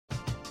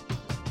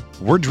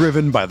We're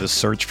driven by the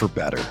search for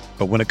better.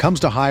 But when it comes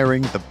to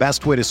hiring, the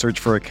best way to search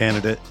for a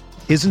candidate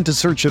isn't to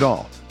search at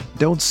all.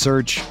 Don't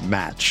search,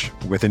 match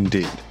with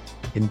Indeed.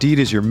 Indeed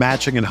is your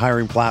matching and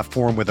hiring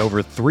platform with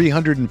over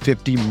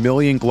 350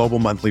 million global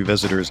monthly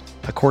visitors,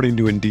 according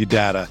to Indeed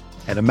data,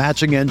 and a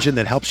matching engine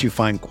that helps you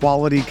find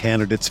quality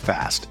candidates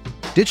fast.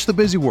 Ditch the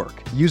busy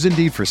work. Use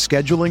Indeed for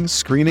scheduling,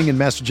 screening, and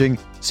messaging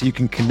so you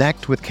can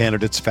connect with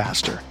candidates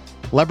faster.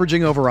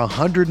 Leveraging over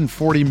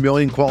 140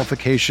 million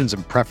qualifications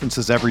and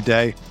preferences every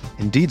day,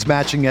 Indeed's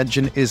matching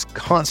engine is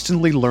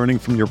constantly learning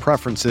from your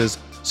preferences,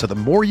 so the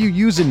more you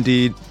use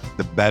Indeed,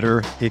 the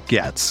better it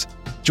gets.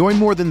 Join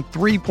more than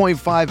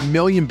 3.5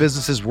 million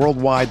businesses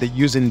worldwide that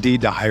use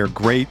Indeed to hire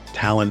great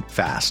talent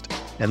fast.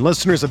 And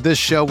listeners of this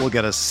show will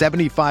get a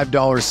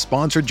 $75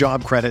 sponsored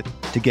job credit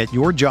to get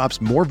your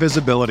jobs more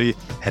visibility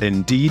at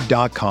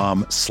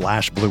Indeed.com/Blue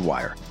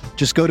Wire.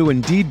 Just go to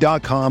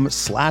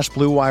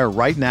Indeed.com/Blue Wire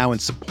right now and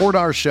support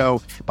our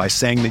show by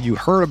saying that you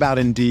heard about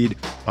Indeed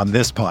on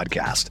this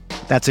podcast.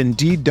 That's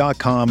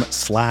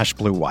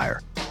Indeed.com/Blue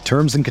Wire.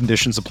 Terms and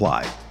conditions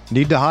apply.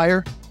 Need to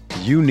hire?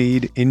 You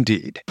need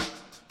Indeed.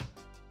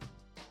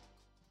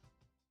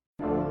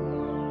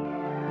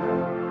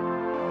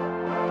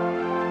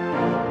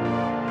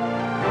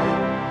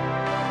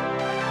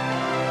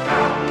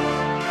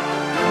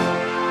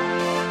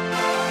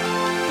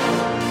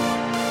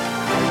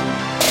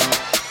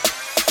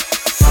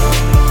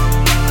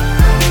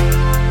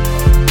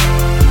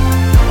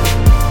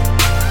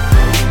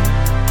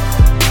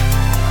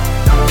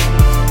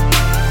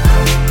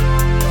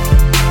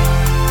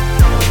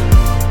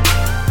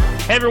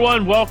 Hey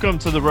everyone, welcome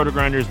to the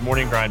Roto-Grinders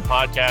Morning Grind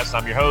Podcast.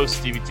 I'm your host,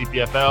 Stevie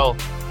TPFL.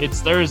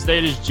 It's Thursday,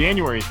 it is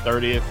January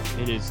 30th.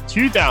 It is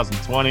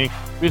 2020.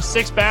 We have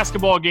 6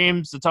 basketball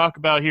games to talk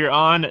about here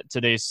on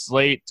today's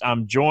slate.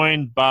 I'm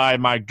joined by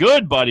my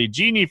good buddy,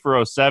 Genie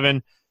for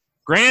 07.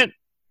 Grant,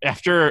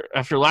 after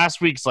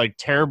last week's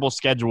terrible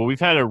schedule, we've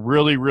had a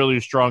really, really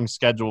strong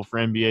schedule for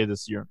NBA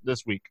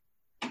this week.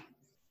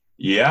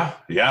 Yeah.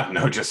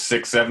 No, just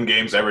 6-7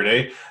 games every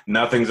day.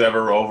 Nothing's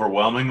ever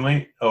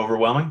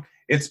overwhelming.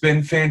 It's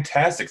been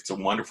fantastic. It's a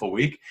wonderful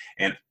week,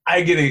 and I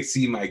get to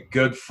see my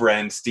good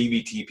friend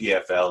Stevie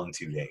TPFL in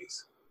 2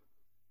 days.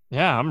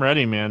 Yeah, I'm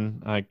ready,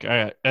 man. I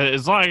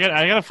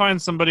gotta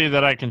find somebody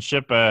that I can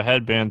ship a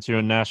headband to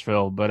in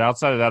Nashville. But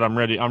outside of that, I'm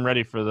ready. I'm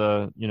ready for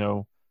the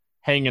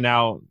hanging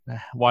out,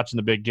 watching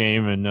the big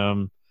game,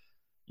 and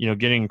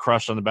getting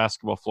crushed on the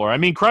basketball floor. I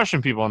mean,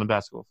 crushing people on the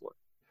basketball floor.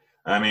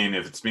 I mean,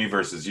 if it's me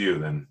versus you,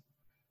 then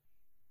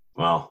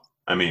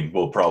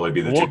we'll probably be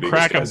the two biggest guys on the floor. We'll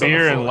crack a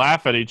beer and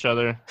laugh at each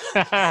other.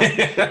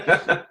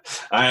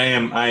 I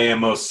am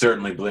most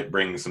certainly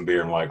bringing some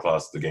beer and White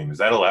Claws to the game. Is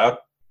that allowed?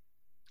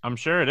 I'm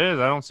sure it is.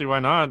 I don't see why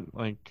not.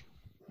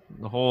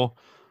 The whole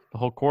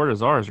court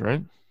is ours,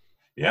 right?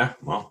 Yeah.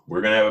 Well,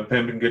 we're gonna have a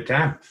pimping good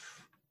time.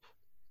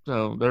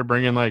 So they're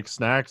bringing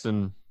snacks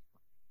and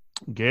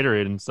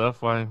Gatorade and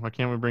stuff. Why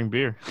can't we bring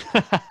beer?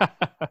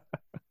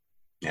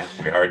 Yeah,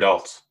 we are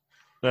adults.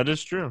 That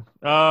is true.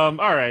 All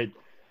right.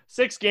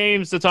 6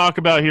 games to talk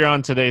about here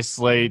on today's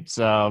slate. It's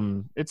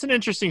an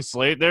interesting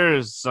slate.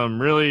 There's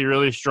some really,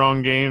 really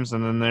strong games,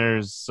 and then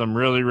there's some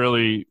really,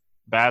 really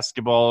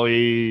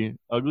basketball-y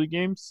ugly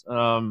games.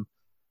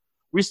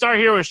 We start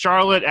here with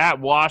Charlotte at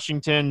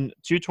Washington,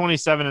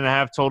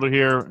 227.5 total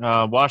here.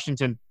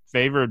 Washington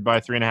favored by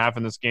 3.5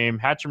 in this game.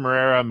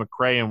 Hachimura,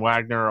 McRae, and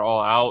Wagner are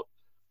all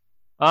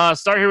out.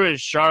 Start here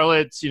with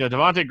Charlotte.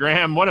 Devontae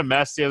Graham, what a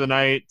mess the other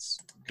night.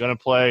 Gonna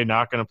play,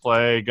 not gonna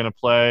play, gonna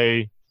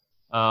play.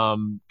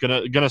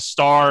 Gonna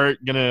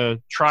start, gonna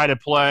try to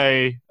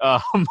play.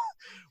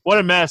 What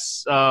a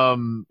mess.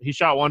 He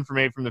shot 1 from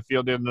 8 from the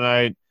field the other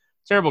night.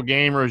 Terrible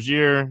game,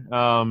 Rozier.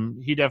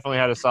 He definitely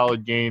had a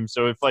solid game.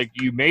 So if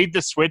you made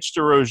the switch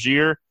to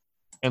Rozier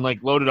and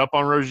loaded up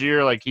on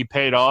Rozier, he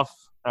paid off.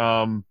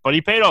 But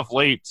he paid off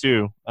late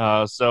too.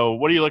 So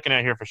what are you looking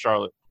at here for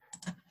Charlotte?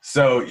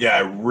 So yeah, I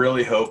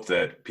really hope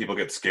that people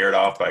get scared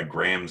off by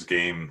Graham's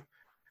game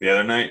the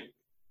other night.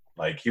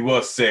 He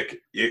was sick.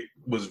 It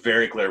was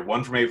very clear.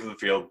 1 from 8 from the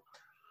field.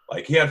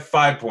 He had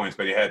 5 points,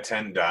 but he had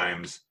 10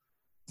 dimes,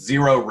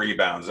 0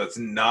 rebounds. That's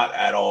not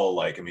at all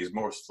like him. He's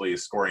mostly a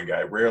scoring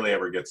guy. Rarely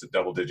ever gets a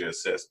double-digit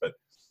assist, but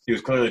he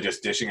was clearly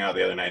just dishing out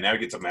the other night. Now he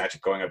gets a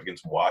matchup going up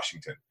against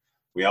Washington.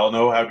 We all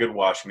know how good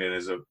Washington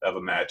is of a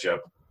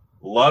matchup.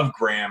 Love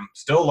Graham.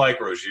 Still like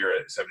Rozier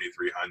at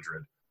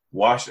 7,300.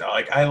 Washington,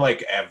 I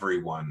like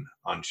everyone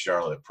on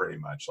Charlotte pretty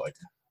much.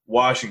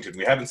 Washington,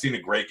 we haven't seen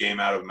a great game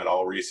out of him at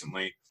all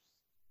recently.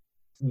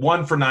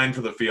 1 for 9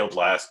 for the field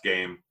last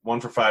game,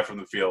 1 for 5 from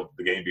the field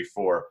the game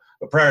before.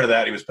 But prior to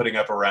that, he was putting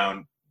up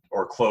around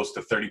or close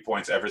to 30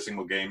 points every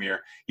single game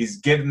here. He's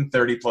getting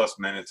 30-plus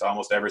minutes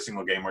almost every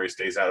single game where he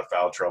stays out of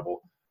foul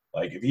trouble.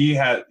 He's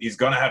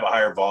going to have a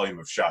higher volume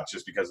of shots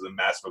just because of the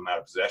massive amount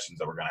of possessions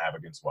that we're going to have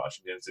against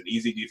Washington. It's an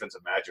easy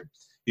defensive matchup.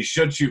 He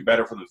should shoot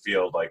better from the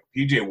field.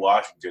 P.J.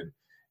 Washington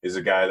is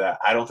a guy that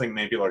I don't think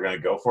many people are going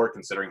to go for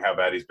considering how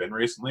bad he's been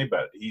recently,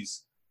 but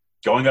he's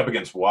going up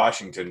against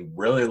Washington.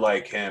 Really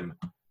like him.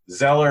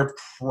 Zeller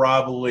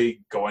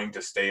probably going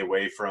to stay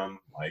away from,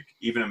 like,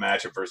 even a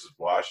matchup versus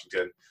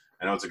Washington.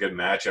 I know it's a good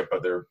matchup,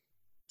 but their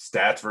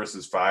stats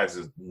versus fives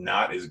is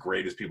not as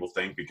great as people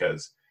think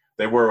because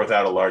they were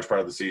without a large part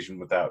of the season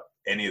without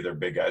any of their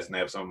big guys, and they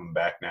have some of them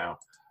back now.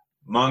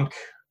 Monk,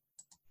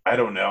 I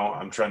don't know.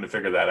 I'm trying to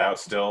figure that out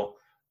still.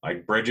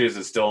 Like, Bridges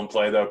is still in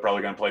play, though,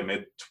 probably going to play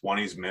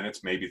mid-20s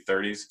minutes, maybe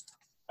 30s.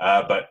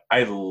 But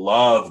I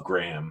love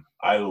Graham.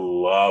 I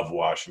love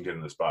Washington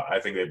in the spot. I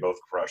think they both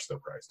crush their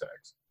price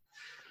tags.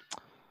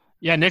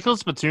 Yeah,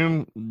 Nicholas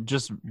Batum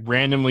just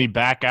randomly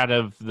back out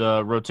of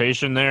the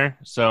rotation there.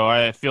 So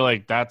I feel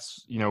like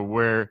that's,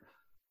 where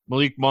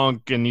Malik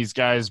Monk and these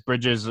guys,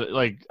 Bridges,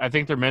 like, I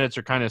think their minutes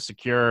are kind of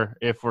secure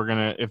if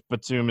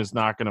Batum is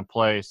not going to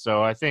play.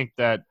 So I think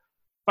that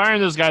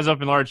firing those guys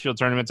up in large field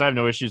tournaments, I have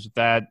no issues with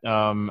that.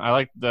 I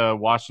like the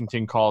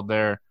Washington call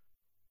there.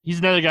 He's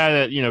another guy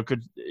that,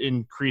 could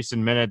increase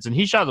in minutes, and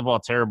he shot the ball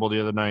terrible the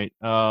other night.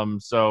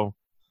 So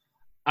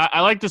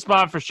I like the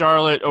spot for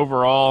Charlotte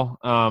overall.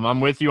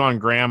 I'm with you on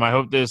Graham. I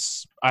hope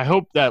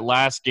that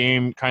last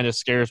game kind of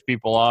scares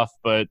people off,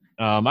 but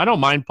I don't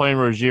mind playing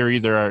Rozier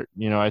either.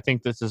 I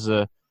think this is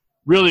a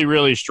really,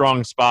 really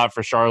strong spot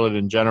for Charlotte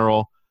in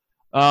general.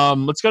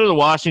 Let's go to the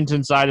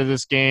Washington side of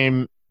this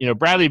game.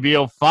 Bradley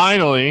Beal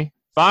finally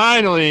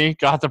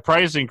got the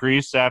price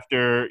increase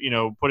after,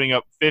 putting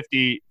up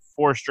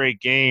 54 straight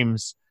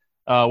games.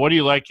 What do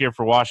you like here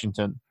for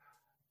Washington?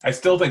 I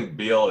still think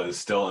Beal is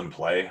still in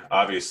play.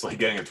 Obviously,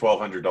 getting a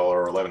 $1,200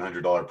 or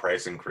 $1,100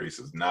 price increase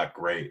is not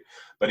great,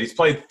 but he's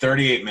played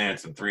 38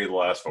 minutes in 3 of the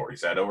last 4.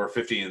 He's had over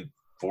 50 in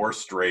 4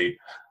 straight.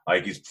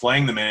 Like, he's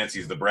playing the minutes.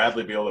 He's the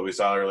Bradley Beal that we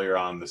saw earlier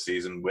on in the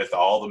season with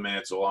all the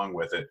minutes along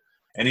with it.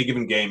 Any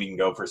given game, he can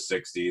go for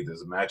 60.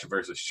 There's a matchup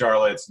versus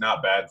Charlotte. It's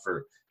not bad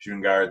for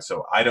shooting guards,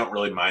 so I don't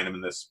really mind him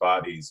in this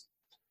spot. He's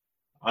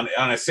on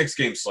a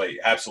 6-game slate.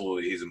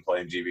 Absolutely, he's in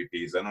play in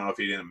GPPs. I don't know if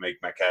he didn't make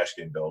my cash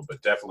game build,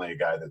 but definitely a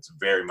guy that's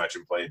very much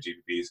in play in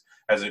GPPs.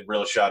 Has a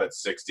real shot at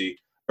 60.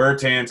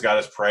 Bertan's got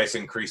his price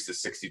increased to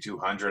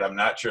 $6,200. I'm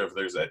not sure if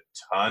there's a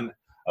ton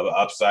of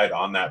upside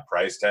on that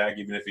price tag,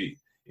 even if he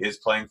is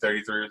playing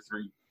 30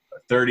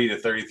 to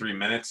 33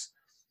 minutes.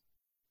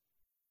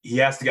 He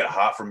has to get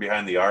hot from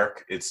behind the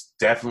arc. It's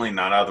definitely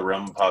not out of the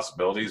realm of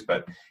possibilities,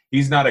 but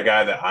he's not a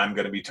guy that I'm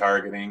going to be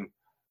targeting.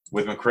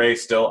 With McRae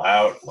still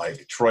out,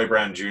 like, Troy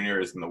Brown Jr.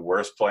 isn't the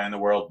worst play in the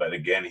world, but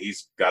again,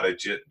 he's got a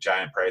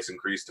giant price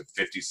increase to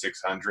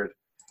 $5,600.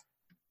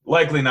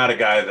 Likely not a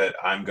guy that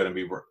I'm going to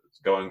be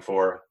going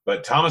for.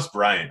 But Thomas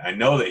Bryant, I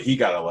know that he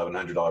got an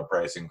 $1,100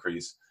 price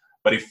increase,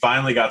 but he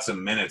finally got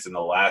some minutes in the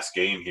last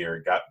game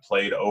here. Got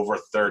played over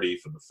 30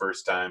 for the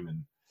first time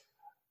in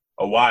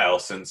a while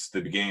since the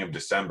beginning of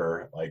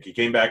December. Like, he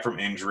came back from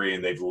injury,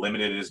 and they've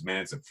limited his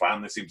minutes. It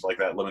finally seems like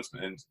that limits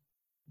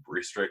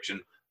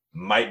restriction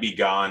might be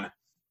gone.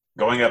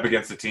 Going up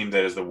against a team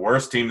that is the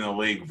worst team in the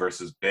league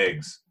versus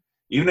bigs,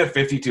 even at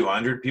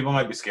 5,200, people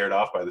might be scared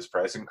off by this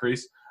price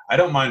increase. I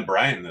don't mind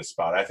Bryant in this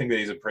spot. I think that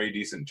he's a pretty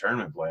decent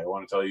tournament play. I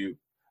want you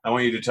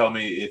to tell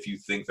me if you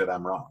think that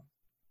I'm wrong.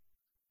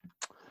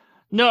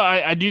 No,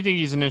 I do think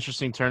he's an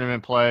interesting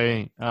tournament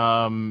play.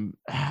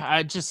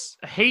 I just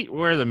hate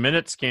where the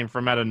minutes came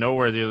from out of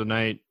nowhere the other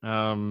night.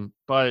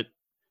 But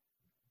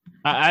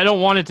I don't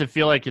want it to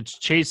feel like it's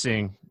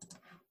chasing.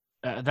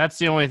 That's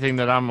the only thing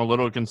that I'm a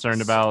little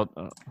concerned about.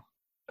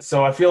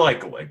 So I feel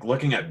like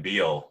looking at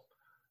Beal,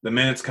 the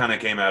minutes kind of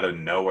came out of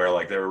nowhere.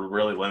 Like, they were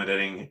really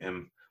limiting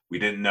him. We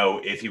didn't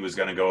know if he was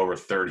going to go over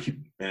 30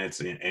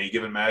 minutes in any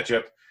given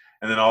matchup.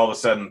 And then all of a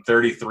sudden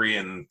 33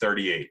 and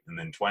 38, and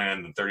then 20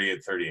 and then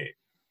 38, 38.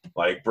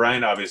 Like,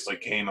 Bryant obviously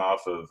came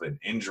off of an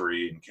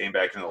injury and came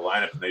back in the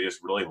lineup, and they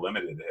just really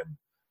limited him.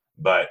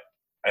 But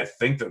I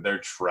think that they're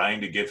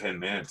trying to give him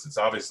minutes. It's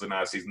obviously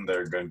not a season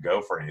they're going to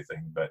go for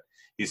anything, but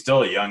he's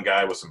still a young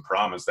guy with some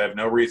promise. They have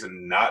no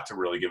reason not to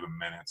really give him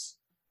minutes.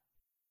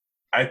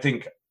 I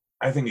think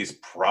he's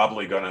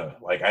probably going to,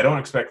 like, I don't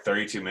expect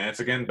 32 minutes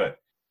again, but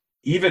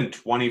even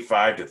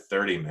 25 to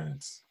 30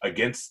 minutes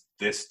against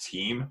this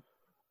team,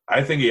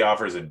 I think he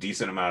offers a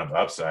decent amount of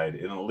upside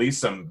and at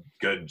least some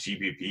good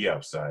GPP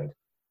upside.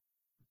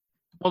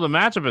 Well, the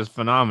matchup is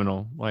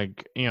phenomenal.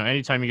 Like,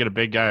 anytime you get a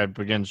big guy up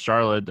against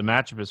Charlotte, the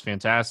matchup is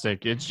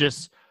fantastic. It's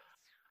just,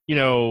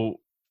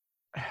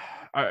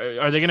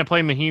 are they going to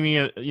play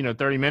Mahinmi,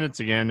 30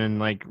 minutes again and,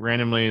 like,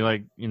 randomly,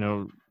 like,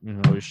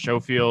 is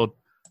Schofield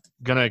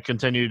going to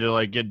continue to,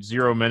 like, get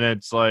 0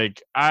 minutes?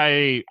 Like,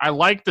 I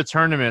like the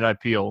tournament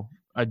appeal.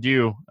 I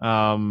do.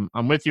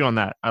 I'm with you on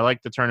that. I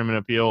like the tournament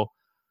appeal.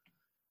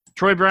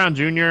 Troy Brown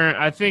Jr.,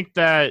 I think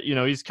that,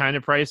 he's kind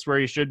of priced where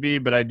he should be,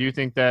 but I do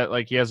think that,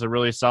 like, he has a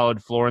really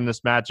solid floor in this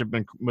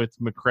matchup with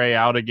McRae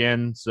out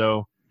again.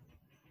 So,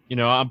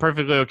 I'm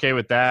perfectly okay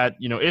with that.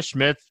 Ish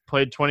Smith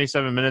played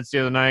 27 minutes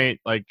the other night.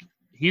 Like,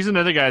 he's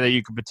another guy that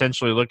you could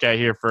potentially look at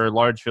here for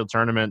large field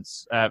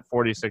tournaments at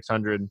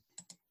 4,600.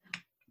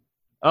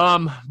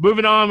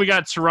 Moving on, we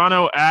got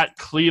Toronto at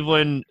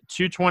Cleveland,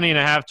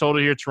 220.5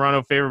 total here.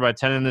 Toronto favored by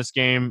 10 in this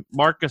game.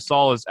 Marc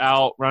Gasol is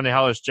out. Rondae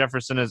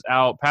Hollis-Jefferson is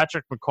out.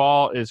 Patrick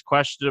McCall is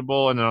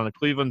questionable. And then on the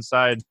Cleveland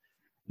side,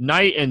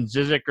 Knight and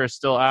Zizic are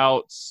still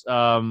out.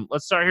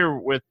 Let's start here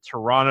with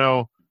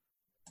Toronto.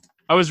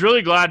 I was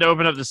really glad to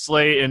open up the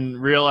slate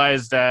and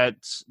realize that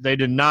they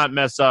did not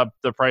mess up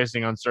the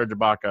pricing on Serge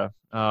Ibaka.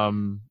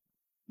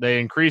 They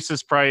increased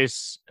his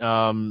price.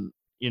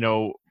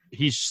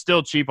 He's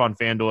still cheap on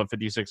FanDuel at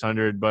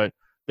 5,600, but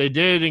they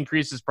did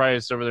increase his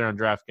price over there on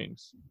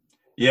DraftKings.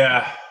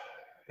 Yeah,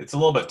 it's a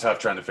little bit tough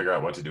trying to figure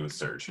out what to do with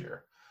Serge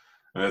here.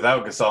 And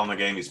without Gasol in the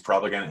game, he's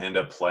probably going to end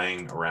up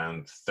playing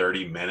around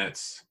 30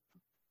 minutes.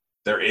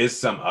 There is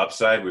some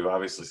upside. We've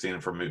obviously seen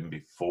it from him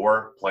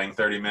before, playing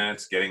 30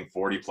 minutes, getting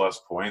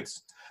 40-plus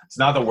points. It's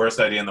not the worst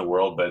idea in the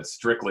world, but it's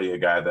strictly a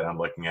guy that I'm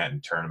looking at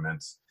in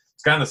tournaments.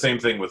 It's kind of the same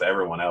thing with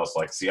everyone else.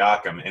 Like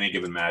Siakam, any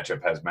given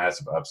matchup has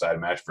massive upside.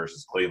 Match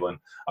versus Cleveland.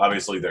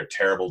 Obviously, they're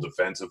terrible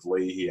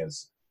defensively. He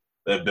has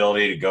the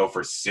ability to go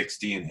for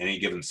 60 in any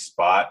given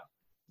spot.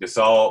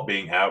 Gasol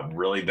being out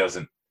really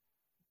doesn't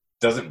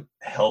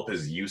help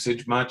his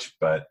usage much,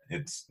 but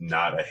it's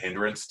not a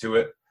hindrance to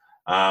it.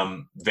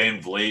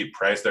 Van Vliet,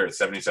 priced there at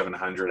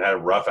 7,700, had a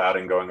rough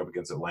outing going up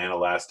against Atlanta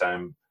last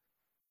time.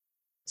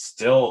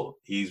 Still,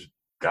 he's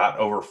got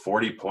over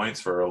 40 points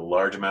for a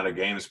large amount of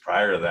games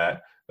prior to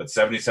that, but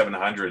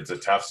 7,700 is a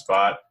tough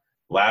spot.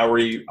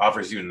 Lowry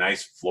offers you a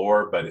nice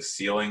floor, but his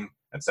ceiling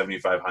at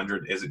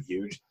 7,500 isn't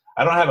huge.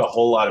 I don't have a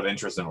whole lot of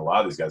interest in a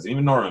lot of these guys.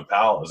 Even Norman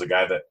Powell is a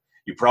guy that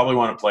you probably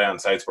want to play on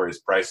sites where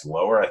he's priced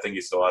lower. I think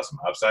he still has some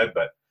upside,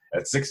 but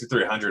at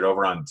 6,300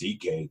 over on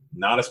DK,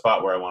 not a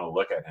spot where I want to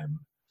look at him.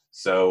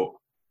 So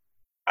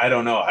I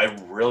don't know. I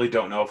really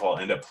don't know if I'll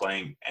end up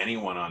playing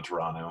anyone on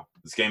Toronto.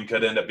 This game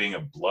could end up being a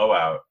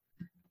blowout.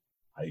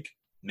 Like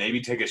maybe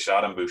take a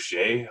shot on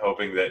Boucher,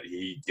 hoping that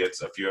he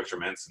gets a few extra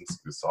minutes since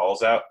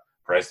Gasol's out,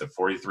 priced at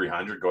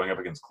 4,300 going up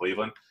against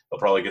Cleveland. He'll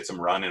probably get some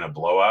run in a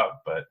blowout,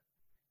 but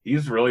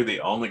he's really the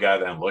only guy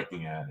that I'm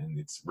looking at, and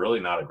it's really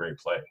not a great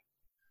play.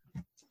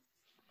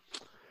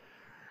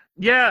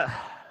 Yeah,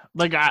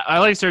 like I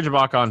like Serge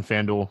Ibaka on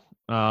FanDuel.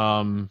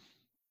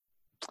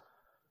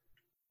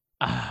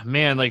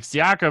 Man, like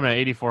Siakam at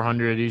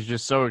 8,400, he's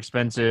just so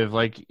expensive.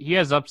 Like he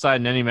has upside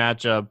in any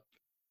matchup.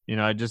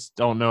 I just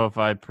don't know if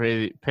I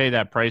pay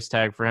that price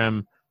tag for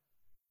him.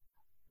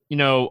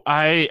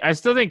 I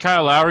still think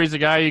Kyle Lowry's a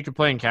guy you could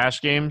play in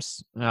cash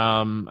games.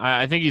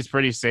 I think he's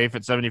pretty safe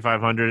at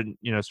 7,500.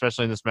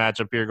 Especially in this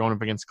matchup here going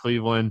up against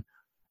Cleveland.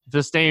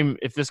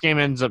 If this game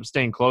ends up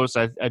staying close,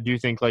 I do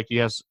think like he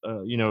has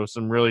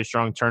some really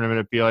strong tournament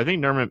appeal. I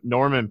think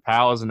Norman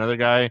Powell is another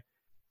guy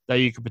that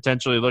you could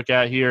potentially look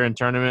at here in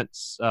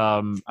tournaments.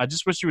 I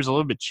just wish he was a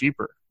little bit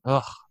cheaper.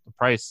 The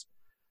price.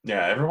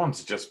 Yeah,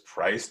 everyone's just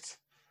priced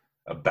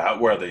about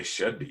where they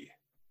should be.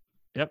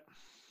 Yep.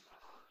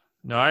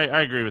 No,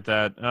 I agree with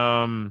that.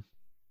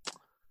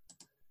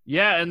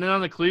 Yeah, and then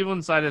on the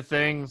Cleveland side of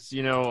things,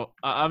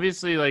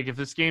 obviously, like if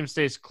this game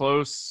stays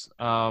close,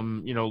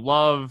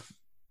 Love,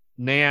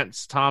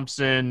 Nance,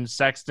 Thompson,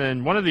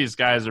 Sexton, one of these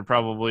guys are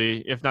probably,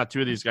 if not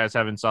two of these guys,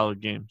 having solid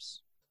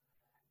games.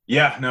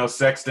 Yeah, no,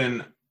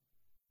 Sexton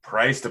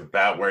priced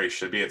about where he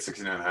should be at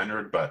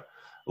 6,900, but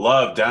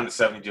Love down to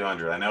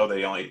 7,200. I know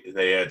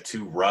they had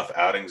two rough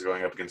outings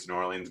going up against New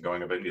Orleans,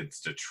 going up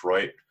against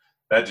Detroit.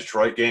 That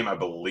Detroit game, I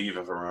believe,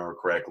 if I remember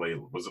correctly,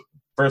 was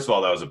first of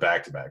all, that was a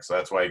back-to-back, so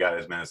that's why he got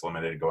his minutes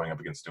limited going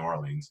up against New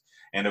Orleans,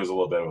 and it was a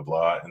little bit of a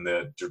blowout, and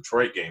the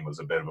Detroit game was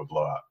a bit of a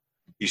blowout.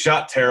 He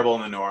shot terrible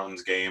in the New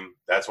Orleans game.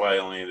 That's why he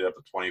only ended up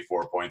with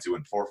 24 points. He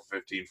went 4 for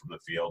 15 from the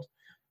field.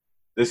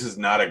 This is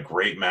not a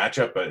great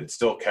matchup, but it's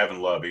still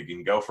Kevin Love. He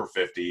can go for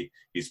 50.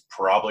 He's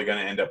probably going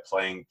to end up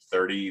playing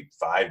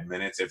 35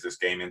 minutes if this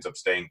game ends up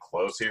staying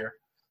close here.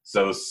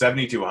 So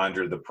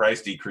 7,200, the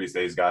price decrease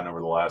that he's gotten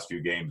over the last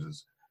few games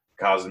is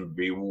causing him to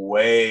be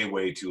way,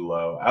 way too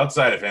low.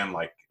 Outside of him,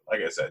 like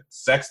I said,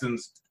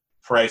 Sexton's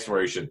priced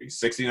where he should be,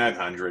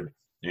 6,900.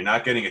 You're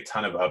not getting a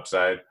ton of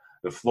upside.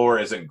 The floor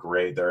isn't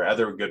great. There are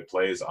other good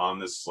plays on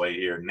this slate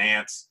here.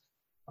 Nance,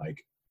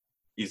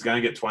 he's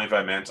going to get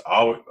 25 minutes.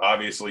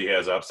 Obviously, he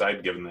has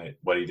upside given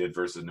what he did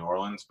versus New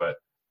Orleans, but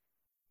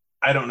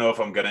I don't know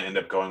if I'm going to end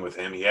up going with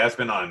him. He has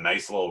been on a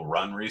nice little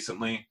run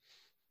recently,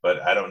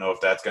 but I don't know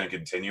if that's going to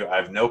continue. I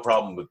have no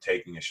problem with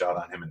taking a shot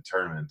on him in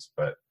tournaments,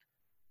 but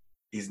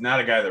he's not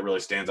a guy that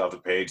really stands off the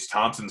page.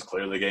 Thompson's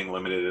clearly getting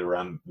limited at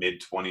around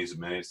mid-20s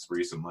minutes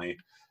recently,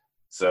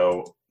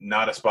 so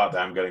not a spot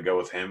that I'm going to go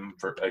with him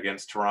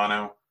against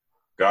Toronto.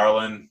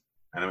 Garland,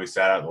 I know he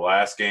sat out the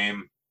last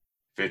game,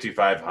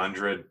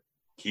 5,500.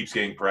 Keeps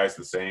getting priced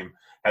the same,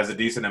 has a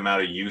decent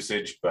amount of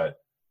usage, but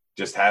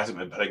just hasn't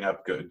been putting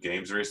up good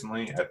games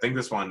recently. I think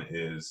this one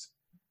is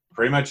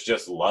pretty much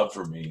just Love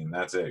for me, and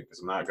that's it, because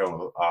I'm not going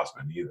with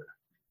Osman either.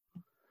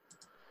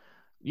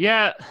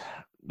 Yeah,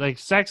 like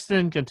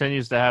Sexton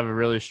continues to have a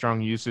really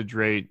strong usage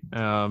rate,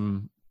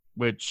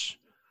 which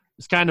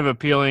is kind of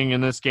appealing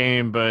in this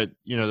game, but,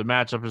 the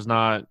matchup is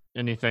not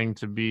anything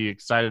to be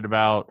excited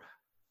about.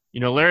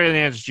 Larry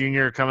Nance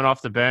Jr. coming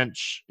off the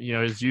bench,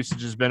 his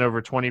usage has been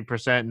over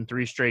 20% in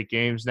 3 straight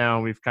games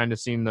now. We've kind of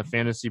seen the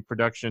fantasy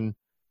production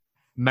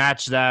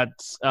match that.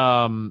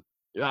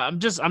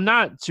 I'm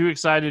not too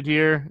excited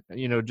here,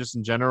 just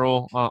in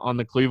general on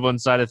the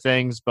Cleveland side of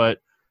things, but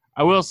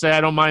I will say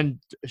I don't mind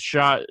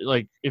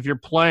if you're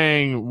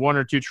playing one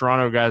or two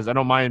Toronto guys, I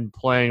don't mind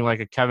playing like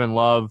a Kevin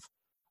Love,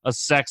 a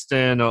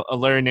Sexton, a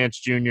Larry Nance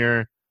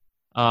Jr.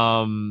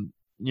 Garland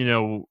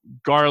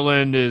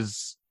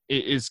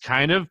is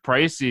kind of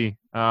pricey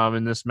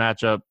in this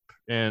matchup,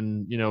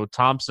 and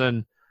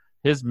Thompson,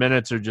 his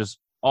minutes are just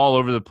all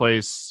over the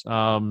place.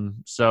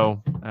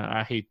 So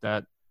I hate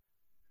that.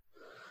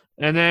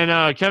 And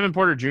then Kevin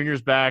Porter Jr.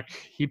 is back.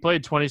 He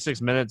played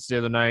 26 minutes the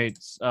other night.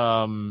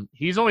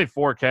 He's only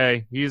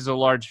 4K. He's a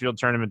large field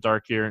tournament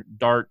dart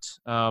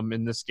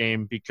in this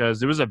game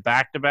because it was a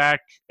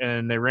back-to-back,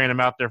 and they ran him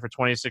out there for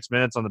 26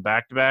 minutes on the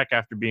back-to-back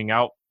after being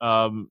out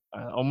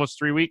almost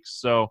 3 weeks.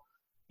 So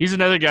he's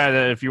another guy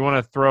that if you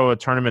want to throw a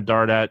tournament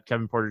dart at,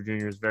 Kevin Porter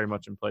Jr. is very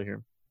much in play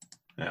here.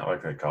 Yeah, I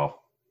like that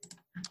call.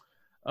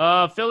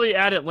 Philly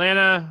at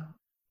Atlanta.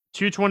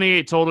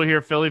 228 total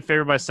here. Philly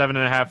favored by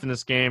 7.5 in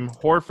this game.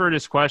 Horford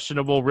is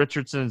questionable.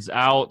 Richardson's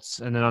out.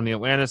 And then on the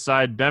Atlanta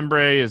side,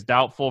 Bembre is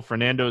doubtful.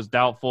 Fernando is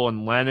doubtful.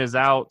 And Len is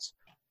out.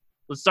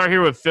 Let's start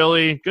here with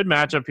Philly. Good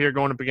matchup here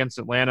going up against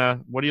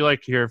Atlanta. What do you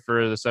like here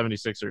for the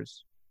 76ers?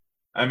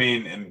 I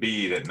mean,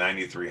 Embiid at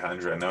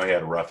 9,300. I know he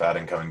had a rough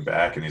outing coming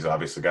back, and he's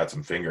obviously got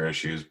some finger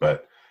issues.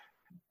 But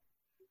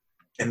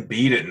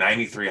Embiid at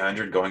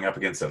 9,300 going up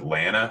against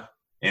Atlanta,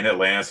 in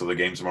Atlanta, so the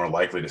game's more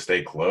likely to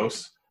stay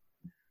close.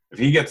 If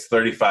he gets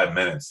 35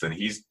 minutes, then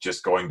he's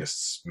just going to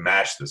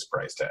smash this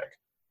price tag.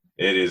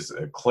 It is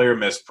a clear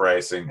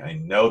mispricing. I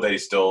know that he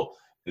still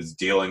is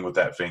dealing with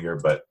that finger,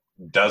 but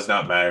does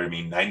not matter to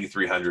me.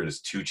 9,300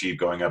 is too cheap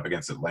going up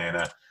against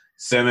Atlanta.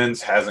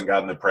 Simmons hasn't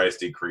gotten the price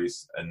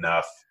decrease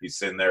enough. He's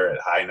sitting there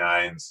at high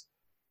nines.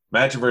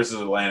 Matchup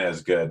versus Atlanta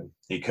is good.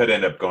 He could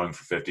end up going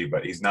for 50,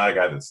 but he's not a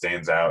guy that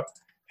stands out.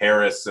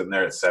 Harris sitting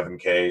there at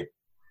 7K.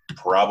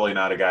 Probably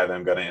not a guy that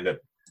I'm going to end up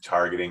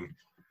targeting.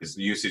 His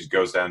usage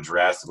goes down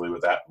drastically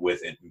with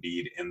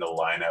Embiid in the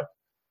lineup.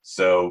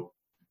 So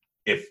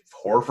if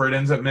Horford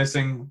ends up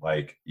missing,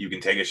 you can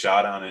take a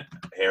shot on it,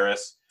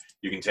 Harris.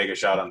 You can take a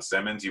shot on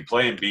Simmons. You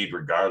play Embiid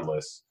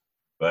regardless.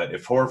 But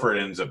if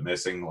Horford ends up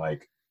missing,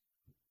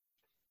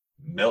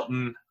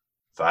 Milton,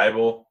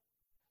 Thibault,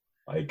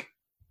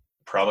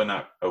 probably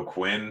not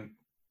O'Quinn,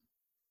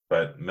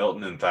 but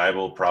Milton and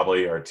Thibault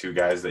probably are two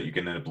guys that you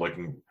can end up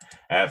looking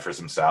at for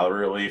some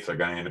salary relief. They're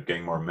going to end up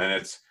getting more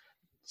minutes.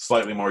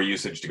 Slightly more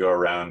usage to go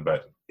around,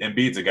 but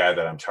Embiid's a guy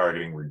that I'm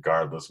targeting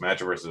regardless.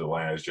 Matchup versus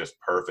Atlanta is just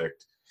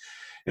perfect.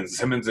 And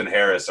Simmons and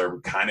Harris are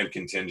kind of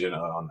contingent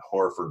on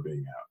Horford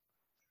being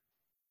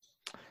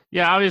out.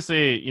 Yeah,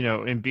 obviously,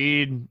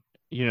 Embiid,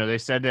 they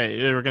said that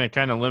they were going to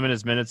kind of limit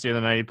his minutes the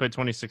other night. He played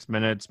 26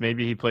 minutes.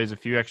 Maybe he plays a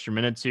few extra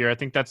minutes here. I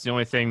think that's the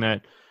only thing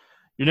that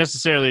you're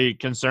necessarily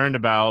concerned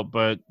about.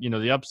 But,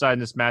 the upside in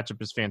this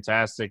matchup is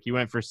fantastic. He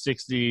went for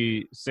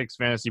 66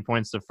 fantasy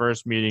points the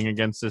first meeting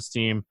against this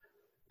team.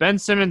 Ben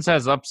Simmons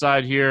has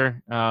upside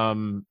here. He's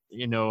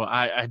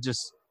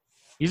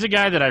a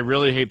guy that I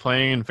really hate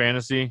playing in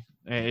fantasy.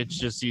 It's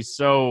just he's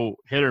so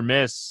hit or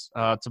miss.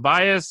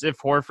 Tobias, if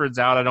Horford's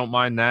out, I don't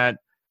mind that.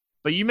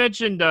 But you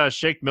mentioned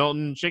Shake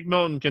Milton. Shake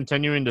Milton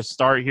continuing to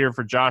start here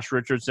for Josh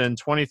Richardson,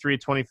 23,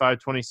 25,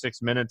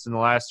 26 minutes in the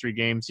last 3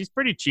 games. He's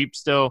pretty cheap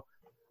still.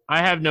 I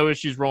have no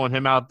issues rolling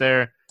him out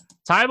there.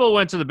 Thibault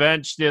went to the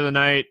bench the other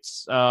night.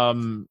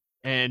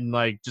 And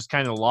just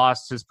kind of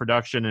lost his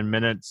production in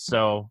minutes,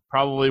 so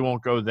probably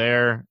won't go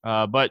there,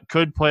 but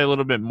could play a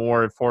little bit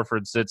more if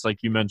Horford sits,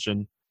 like you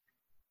mentioned.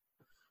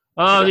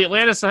 The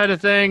Atlanta side of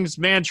things,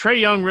 man,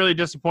 Trae Young really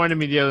disappointed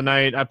me the other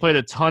night. I played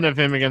a ton of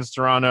him against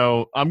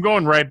Toronto. I'm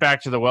going right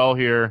back to the well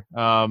here.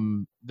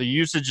 The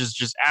usage is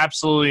just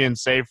absolutely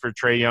insane for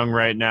Trae Young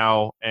right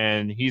now,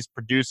 and he's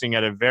producing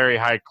at a very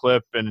high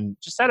clip and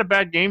just had a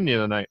bad game the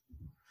other night.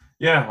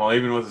 Yeah, well,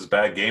 even with his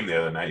bad game the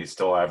other night, he's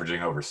still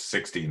averaging over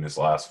 60 in his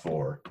last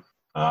 4.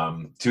 2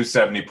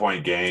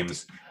 70-point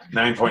games,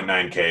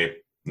 9.9K.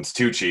 It's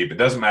too cheap. It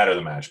doesn't matter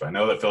the matchup. I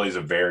know that Philly's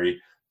a very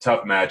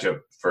tough matchup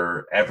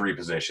for every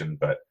position,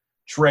 but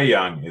Trae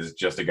Young is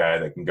just a guy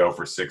that can go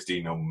for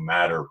 60 no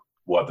matter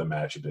what the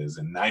matchup is.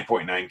 And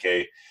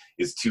 9.9K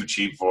is too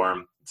cheap for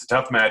him. It's a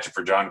tough matchup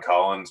for John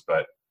Collins,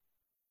 but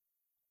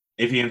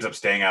if he ends up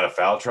staying out of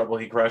foul trouble,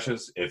 he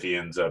crushes. If he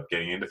ends up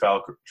getting into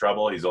foul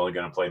trouble, he's only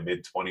going to play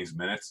mid-20s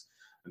minutes.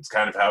 It's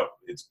kind of how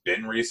it's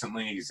been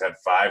recently. He's had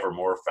 5 or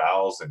more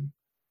fouls in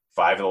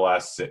 5 of the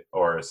last 6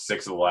 or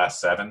 6 of the last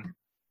 7.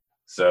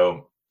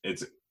 So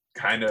it's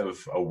kind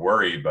of a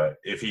worry, but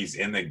if he's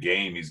in the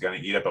game, he's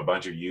going to eat up a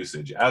bunch of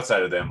usage.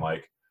 Outside of them,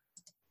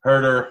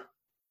 Herter,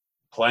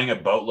 playing a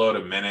boatload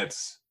of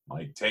minutes,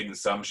 taking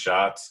some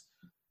shots,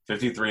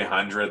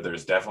 5,300,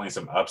 there's definitely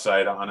some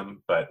upside on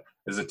him, but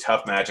it's a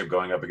tough matchup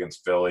going up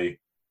against Philly.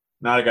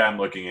 Not a guy I'm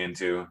looking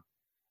into.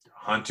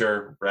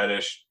 Hunter,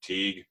 Reddish,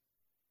 Teague,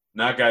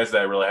 not guys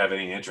that I really have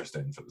any interest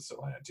in for the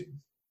Atlanta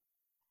team.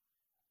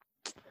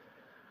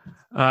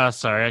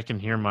 Sorry, I can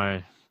hear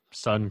my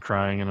son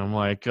crying, and I'm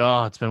like,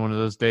 oh, it's been one of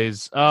those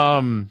days.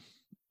 Yeah,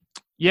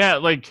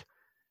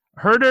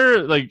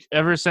 Herder, like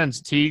ever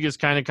since Teague has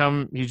kind of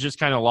come, he's just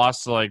kind of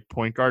lost to like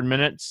point guard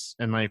minutes,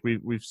 and like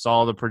we've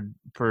saw the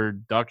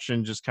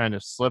production just kind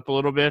of slip a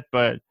little bit.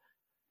 But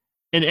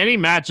in any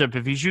matchup,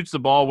 if he shoots the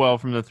ball well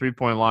from the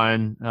 3-point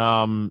line,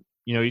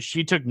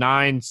 he took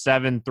 9,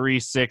 7, 3,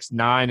 6,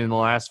 9 in the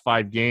last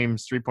 5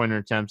 games, 3-pointer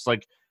attempts.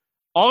 Like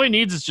all he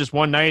needs is just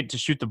one night to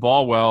shoot the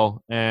ball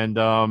well, and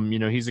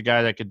he's a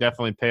guy that could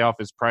definitely pay off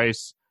his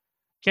price.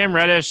 Cam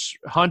Reddish,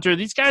 Hunter,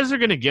 these guys are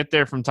going to get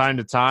there from time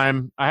to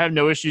time. I have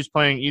no issues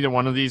playing either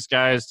one of these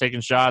guys taking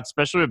shots,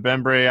 especially with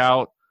Ben Bray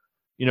out.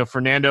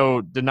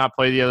 Fernando did not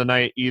play the other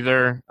night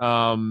either.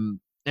 As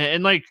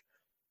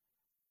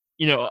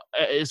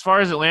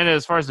far as Atlanta,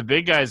 as far as the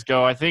big guys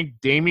go, I think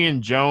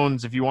Damian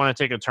Jones, if you want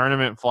to take a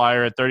tournament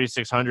flyer at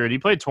 3,600, he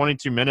played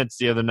 22 minutes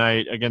the other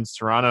night against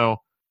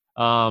Toronto.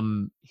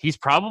 He's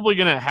probably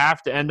going to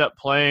have to end up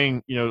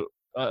playing,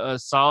 a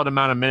solid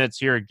amount of minutes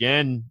here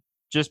again,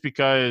 just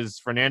because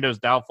Fernando's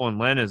doubtful and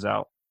Len is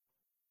out.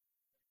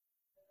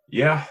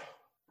 Yeah.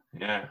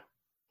 I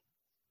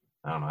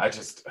don't know. I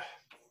just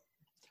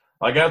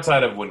like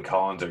outside of when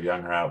Collins or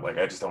Young are out, like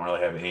I just don't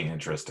really have any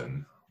interest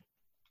in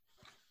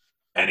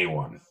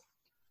anyone.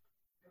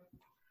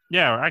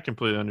 Yeah, I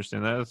completely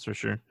understand that. That's for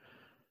sure.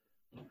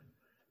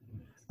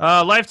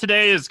 Life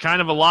today is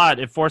kind of a lot.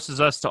 It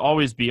forces us to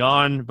always be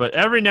on, but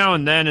every now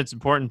and then it's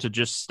important to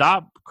just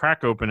stop,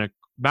 crack open a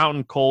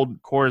Mountain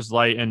Cold Coors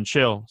Light and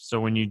chill.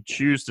 So when you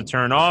choose to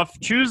turn off,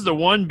 choose the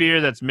one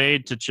beer that's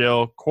made to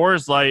chill.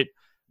 Coors Light,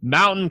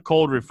 Mountain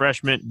Cold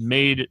refreshment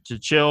made to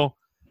chill.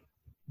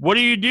 What do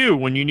you do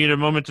when you need a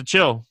moment to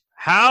chill?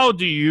 How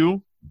do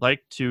you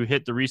like to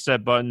hit the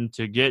reset button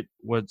to get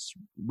what's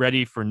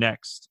ready for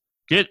next?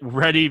 Get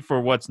ready for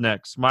what's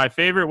next. My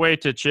favorite way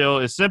to chill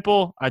is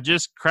simple. I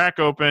just crack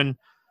open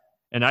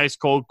an ice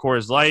cold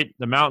Coors Light.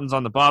 The mountains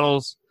on the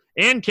bottles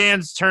and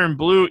cans turn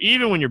blue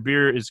even when your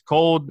beer is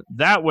cold.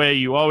 That way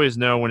you always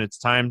know when it's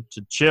time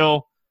to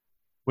chill.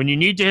 When you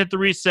need to hit the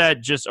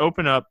reset, just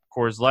open up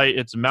Coors Light.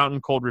 It's a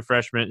mountain cold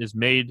refreshment, is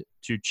made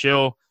to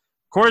chill.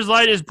 Coors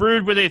Light is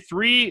brewed with a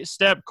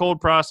 3-step cold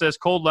process,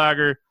 cold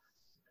lager,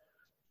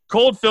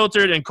 cold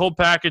filtered, and cold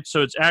packaged,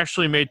 so it's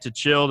actually made to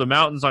chill. The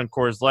mountains on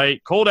Coors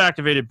Light. Cold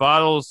activated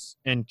bottles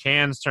and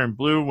cans turn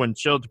blue when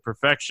chilled to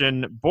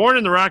perfection. Born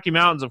in the Rocky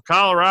Mountains of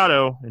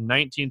Colorado in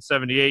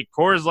 1978,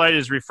 Coors Light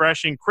is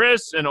refreshing,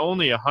 crisp, and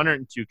only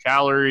 102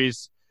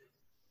 calories.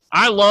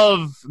 I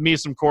love me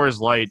some Coors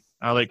Light.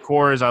 I like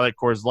Coors. I like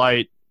Coors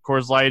Light.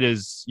 Coors Light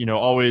is,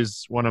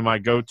 always one of my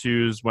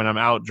go-tos when I'm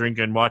out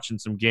drinking, watching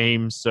some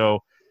games. So,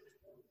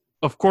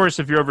 of course,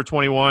 if you're over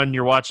 21,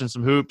 you're watching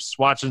some hoops,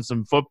 watching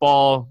some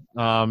football,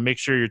 make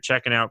sure you're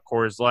checking out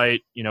Coors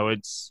Light.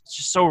 It's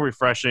just so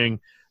refreshing.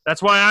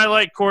 That's why I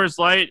like Coors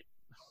Light,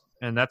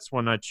 and that's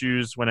when I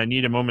choose when I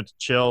need a moment to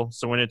chill.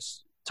 So when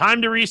it's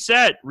time to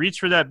reset, reach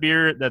for that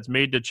beer that's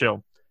made to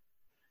chill.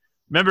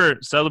 Remember,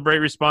 celebrate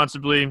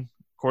responsibly.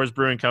 Coors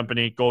Brewing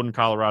Company, Golden,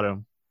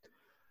 Colorado.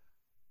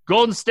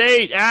 Golden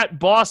State at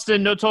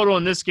Boston. No total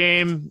in this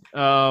game.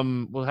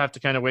 We'll have to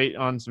kind of wait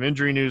on some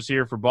injury news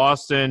here for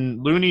Boston.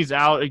 Looney's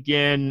out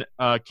again.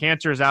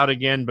 Cantor's out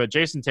again, but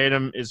Jason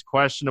Tatum is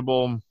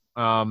questionable.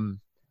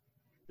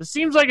 This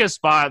seems like a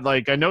spot.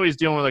 Like, I know he's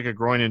dealing with like a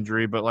groin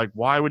injury, but like,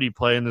 why would he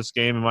play in this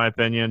game, in my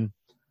opinion?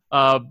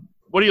 What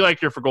do you like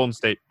here for Golden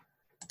State?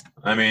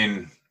 I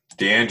mean,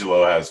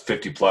 D'Angelo has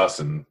 50-plus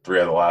in 3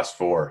 out of the last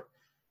 4.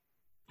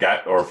 4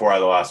 out of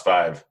the last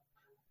 5.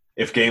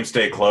 If games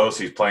stay close,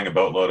 he's playing a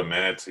boatload of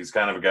minutes. He's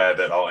kind of a guy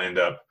that I'll end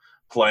up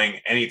playing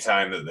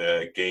anytime that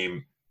the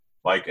game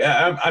 – like,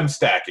 I'm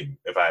stacking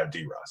if I have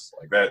D-Russ.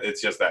 Like, that,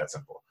 it's just that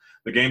simple.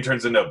 The game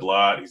turns into a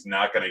blowout. He's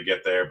not going to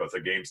get there, but if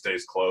the game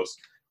stays close,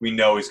 we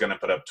know he's going to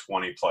put up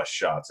 20-plus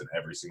shots in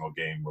every single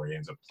game where he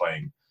ends up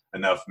playing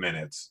enough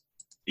minutes.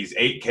 He's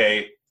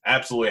 8K,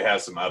 absolutely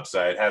has some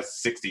upside, has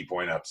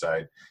 60-point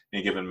upside in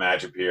a given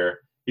matchup here.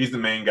 He's the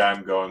main guy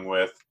I'm going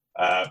with.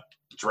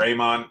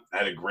 Draymond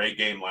had a great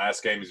game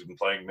last game. He's been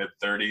playing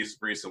mid-30s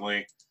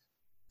recently.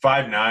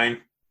 5'9",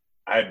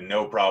 I had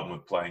no problem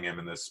with playing him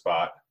in this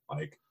spot.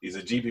 Like, he's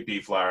a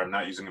GPP flyer. I'm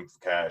not using him for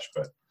cash,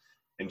 but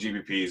in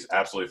GPP, he's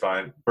absolutely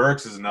fine.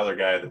 Burks is another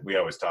guy that we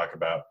always talk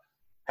about.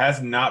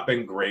 Has not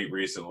been great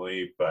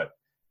recently, but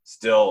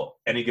still,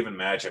 any given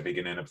matchup, he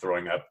can end up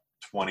throwing up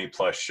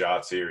 20-plus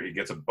shots here. He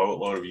gets a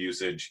boatload of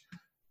usage.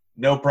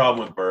 No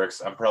problem with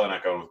Burks. I'm probably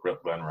not going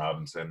with Glenn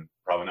Robinson.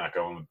 Probably not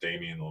going with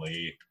Damian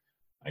Lee.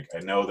 Like, I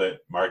know that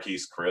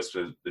Marquise Crisp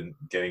has been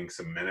getting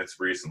some minutes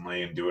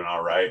recently and doing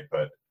all right,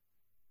 but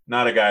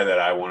not a guy that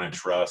I want to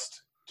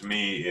trust. To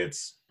me,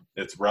 it's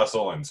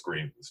Russell and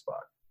Scream in the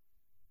spot.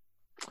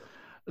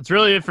 That's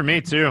really it for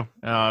me, too.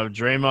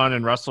 Draymond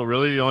and Russell,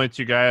 really the only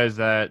 2 guys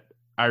that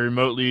I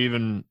remotely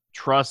even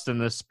trust in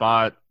this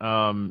spot.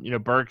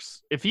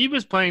 Burks, if he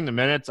was playing the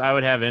minutes, I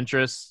would have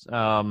interest.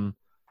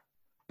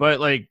 But,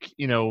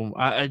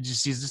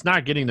 he's just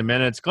not getting the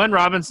minutes. Glenn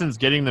Robinson's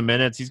getting the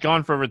minutes. He's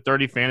gone for over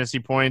 30 fantasy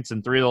points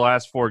in 3 of the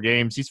last 4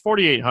 games. He's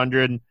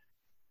 4,800.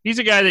 He's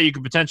a guy that you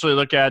could potentially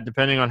look at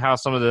depending on how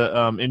some of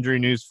the injury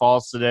news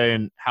falls today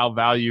and how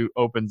value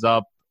opens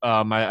up.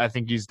 I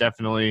think he's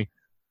definitely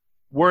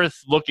worth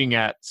looking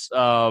at.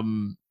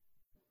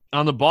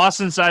 On the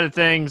Boston side of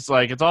things,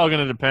 like, it's all going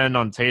to depend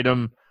on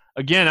Tatum.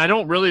 Again, I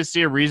don't really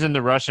see a reason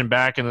to rush him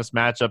back in this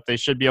matchup. They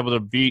should be able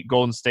to beat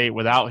Golden State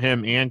without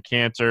him and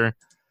Kanter.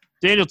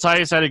 Daniel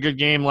Tice had a good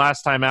game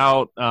last time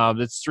out.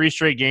 It's 3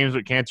 straight games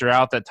with Kanter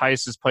out that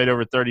Tice has played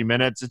over 30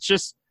 minutes.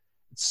 It's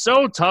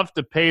so tough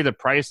to pay the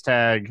price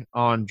tag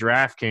on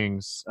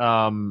DraftKings.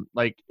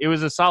 Like, it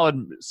was a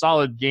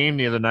solid game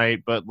the other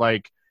night, but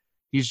like,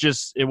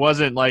 it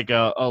wasn't like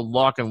a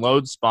lock and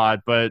load spot,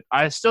 but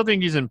I still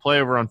think he's in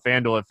play over on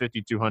FanDuel at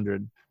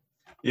 5,200.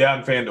 Yeah,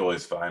 on FanDuel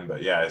is fine,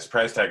 but yeah, his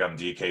price tag on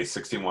DK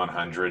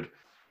 6,100.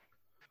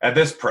 At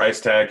this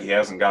price tag, he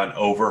hasn't gone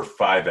over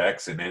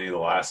 5x in any of the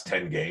last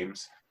 10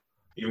 games.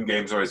 Even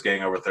games where he's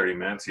getting over 30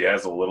 minutes, he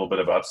has a little bit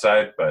of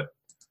upside, but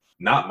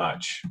not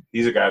much.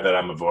 He's a guy that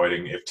I'm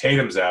avoiding. If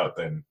Tatum's out,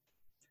 then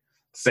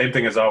same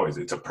thing as always.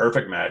 It's a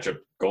perfect matchup.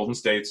 Golden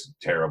State's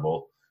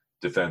terrible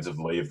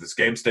defensively. If this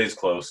game stays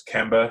close,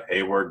 Kemba,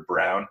 Hayward,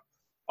 Brown,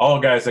 all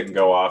guys that can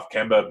go off.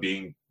 Kemba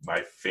being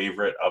my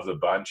favorite of the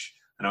bunch.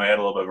 I know he had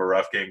a little bit of a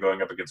rough game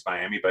going up against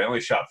Miami, but he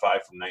only shot 5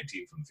 from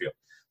 19 from the field.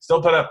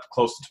 Still put up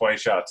close to 20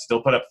 shots.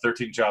 Still put up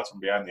 13 shots from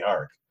behind the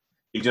arc.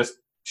 He just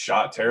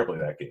shot terribly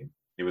that game.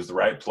 It was the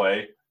right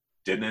play.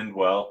 Didn't end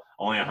well.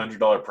 Only a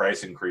 $100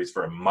 price increase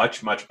for a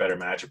much, much better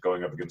matchup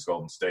going up against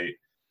Golden State.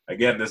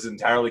 Again, this is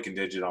entirely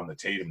contingent on the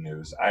Tatum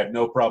news. I have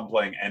no problem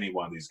playing any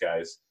one of these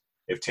guys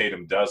if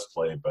Tatum does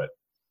play, but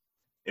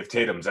if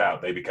Tatum's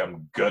out, they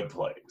become good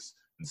plays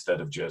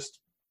instead of just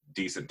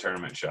decent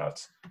tournament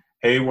shots.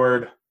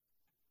 Hayward,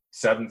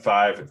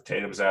 7.5. If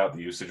Tatum's out,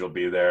 the usage will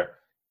be there.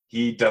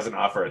 He doesn't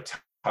offer a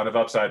ton of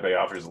upside, but he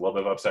offers a little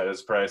bit of upside at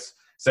his price.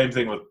 Same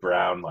thing with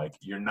Brown. Like,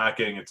 you're not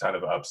getting a ton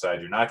of upside.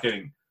 You're not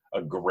getting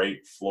a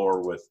great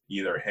floor with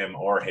either him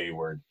or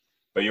Hayward,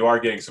 but you are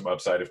getting some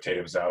upside if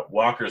Tatum's out.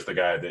 Walker's the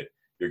guy that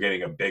you're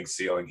getting a big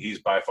ceiling. He's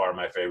by far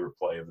my favorite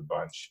play of the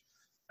bunch.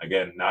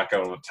 Again, not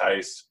going with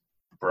Tice,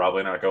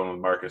 probably not going with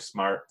Marcus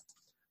Smart.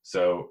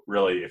 So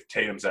really, if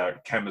Tatum's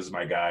out, Kemba's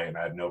my guy, and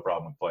I have no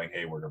problem playing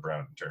Hayward or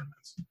Brown in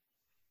tournaments.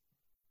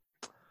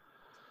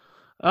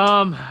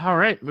 All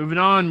right, moving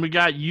on. We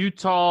got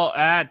Utah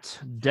at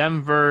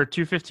Denver,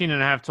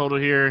 215.5 total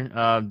here.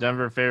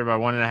 Denver favored by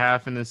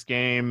 1.5 in this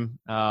game.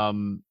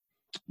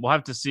 We'll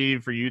have to see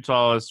for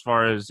Utah as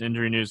far as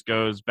injury news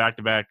goes,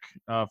 back-to-back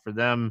for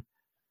them.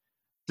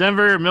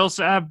 Denver,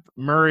 Millsap,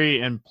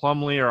 Murray, and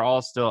Plumlee are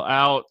all still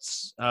out.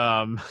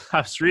 I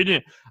was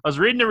reading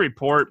a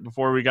report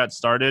before we got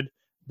started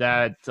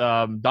that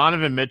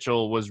Donovan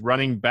Mitchell was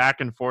running back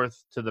and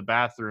forth to the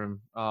bathroom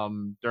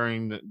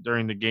during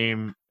the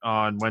game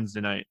on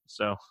Wednesday night.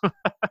 So,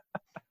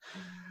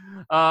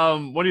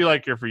 what do you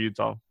like here for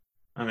Utah?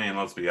 I mean,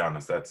 let's be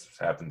honest. That's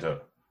happened to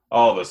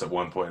all of us at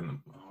one point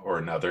or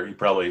another. He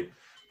probably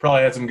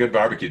had some good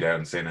barbecue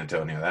down in San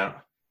Antonio.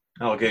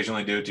 That'll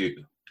occasionally do it to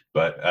you.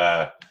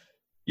 But,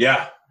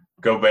 yeah,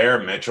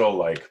 Gobert, Mitchell,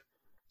 like,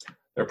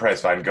 they're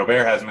priced fine.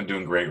 Gobert hasn't been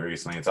doing great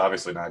recently. It's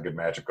obviously not a good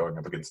matchup going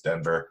up against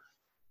Denver.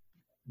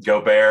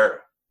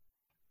 Gobert,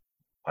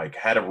 like,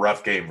 had a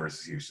rough game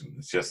versus Houston.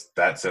 It's just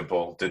that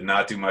simple. Did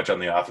not do much on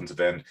the offensive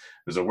end. It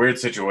was a weird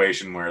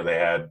situation where they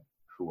had,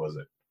 who was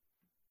it?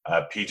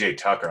 PJ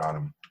Tucker on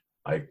him.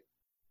 Like,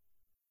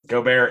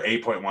 Gobert,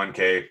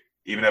 8.1K,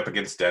 even up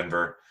against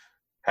Denver,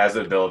 has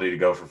the ability to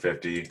go for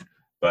 50.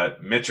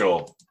 But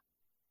Mitchell,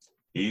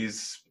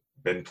 he's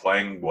been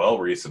playing well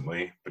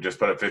recently, but just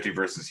put up 50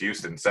 versus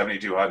Houston,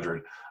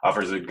 7,200,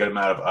 offers a good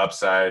amount of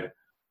upside.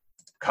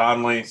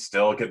 Conley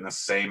still getting the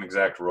same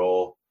exact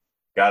role.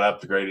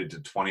 Got upgraded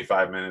to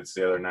 25 minutes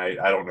the other night.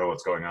 I don't know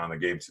what's going on in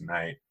the game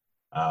tonight.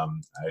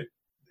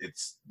 It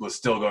was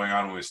still going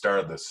on when we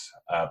started this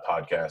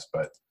podcast,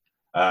 but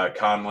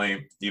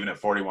Conley, even at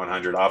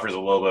 4,100, offers a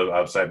little bit of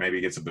upside. Maybe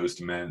he gets a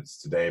boost of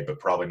minutes today, but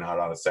probably not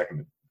on a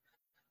second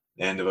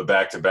end of a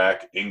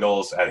back-to-back.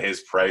 Ingles at his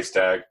price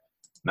tag,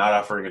 not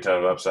offering a ton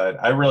of upside.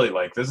 I really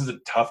like this. Is a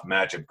tough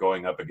matchup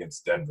going up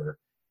against Denver.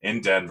 In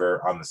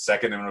Denver on the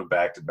second end of a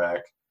back-to-back.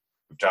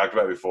 We've talked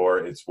about it before.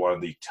 It's one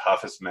of the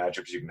toughest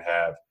matchups you can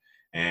have,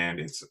 and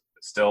it's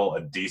still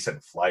a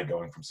decent flight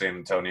going from San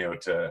Antonio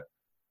to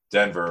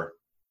Denver.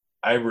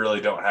 I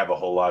really don't have a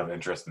whole lot of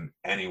interest in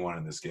anyone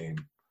in this game.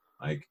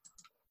 Like,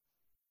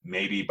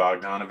 maybe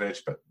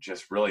Bogdanovich, but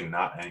just really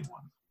not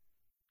anyone.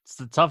 It's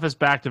the toughest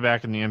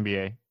back-to-back in the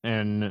NBA,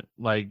 and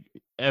like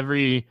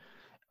every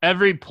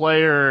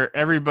player,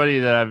 everybody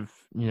that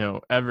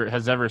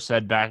I've ever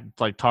said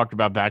talked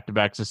about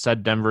back-to-backs has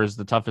said Denver is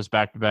the toughest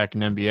back-to-back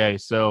in NBA.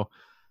 So,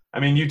 I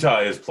mean, Utah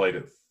is played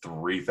at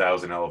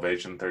 3,000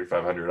 elevation,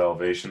 3,500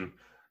 elevation,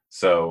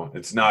 so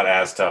it's not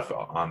as tough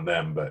on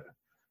them, but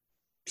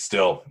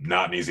still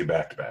not an easy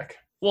back-to-back.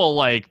 Well,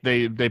 like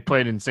they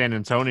played in San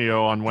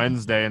Antonio on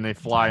Wednesday and they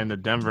fly into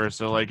Denver,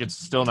 so like it's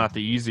still not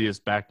the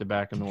easiest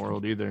back-to-back in the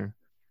world either.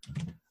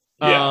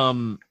 Yeah.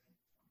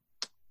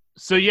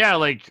 So yeah,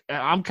 like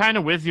I'm kind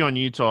of with you on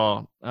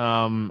Utah.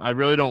 I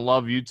really don't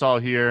love Utah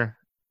here.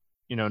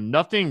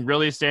 Nothing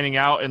really standing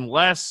out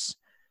unless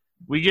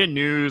we get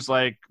news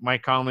like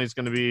Mike Conley's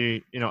going to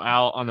be,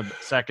 out on the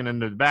second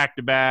end of the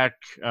back-to-back.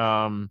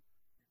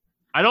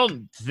 I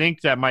don't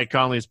think that Mike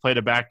Conley's played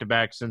a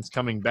back-to-back since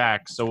coming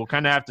back, so we'll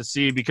kind of have to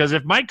see. Because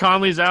if Mike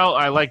Conley's out,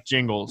 I like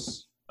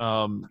Jingles.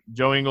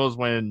 Joe Ingles,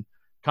 when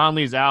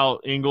Conley's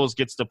out, Ingles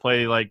gets to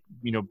play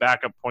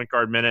backup point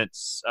guard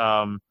minutes.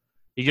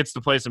 He gets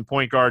to play some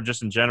point guard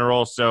just in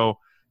general. So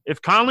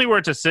if Conley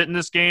were to sit in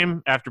this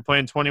game after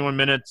playing 21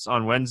 minutes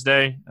on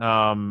Wednesday,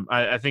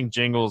 I think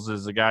Jingles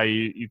is the guy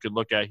you could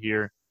look at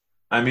here.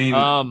 I mean,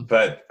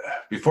 but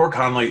before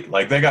Conley,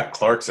 they got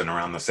Clarkson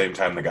around the same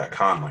time they got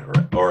Conley,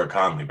 right? Or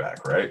Conley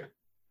back, right?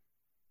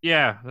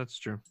 Yeah, that's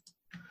true.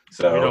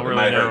 So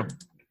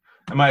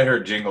it might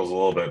hurt Jingles a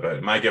little bit, but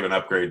it might give an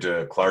upgrade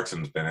to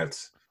Clarkson's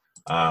minutes.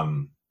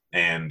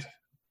 And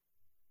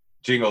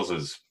Jingles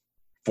is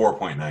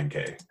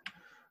 4.9K.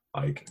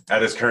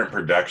 At his current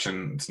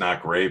production, it's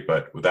not great,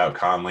 but without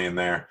Conley in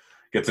there,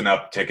 gets an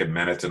uptick in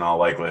minutes in all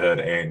likelihood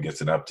and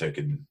gets an uptick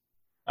in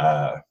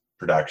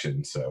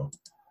production. So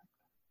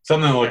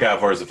something to look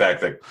out for is the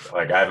fact that,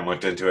 I haven't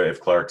looked into it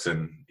if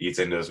Clarkson eats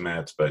into his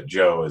minutes, but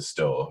Joe is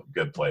still a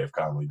good play if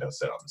Conley does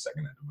sit on the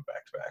second end of a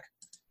back-to-back.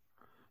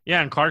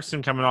 Yeah, and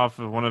Clarkson coming off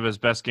of one of his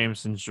best games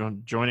since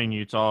joining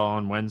Utah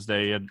on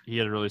Wednesday. He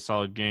had a really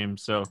solid game.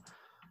 So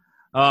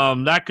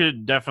that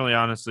could definitely,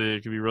 honestly,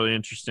 it could be really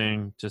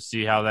interesting to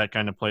see how that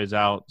kind of plays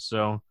out.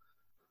 So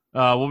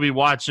we'll be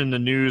watching the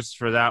news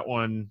for that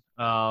one.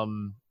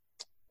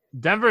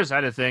 Denver's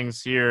side of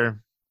things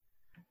here,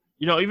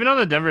 even on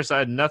the Denver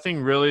side,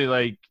 nothing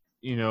really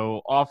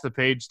off the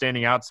page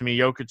standing out to me.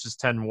 Jokic is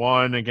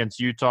 10-1 against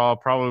Utah.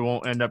 Probably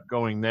won't end up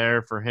going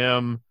there for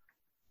him.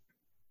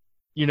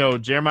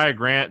 Jeremiah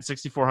Grant,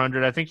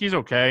 6,400. I think he's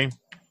okay.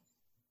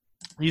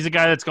 He's a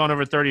guy that's gone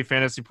over 30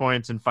 fantasy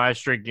points in 5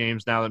 straight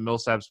games now that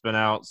Millsap's been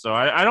out. So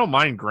I don't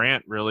mind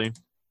Grant, really.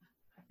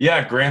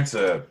 Yeah, Grant's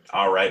a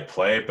all right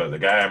play, but the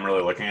guy I'm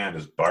really looking at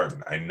is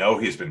Barton. I know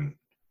he's been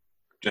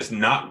just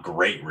not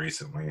great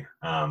recently.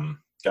 Got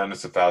into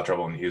some foul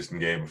trouble in the Houston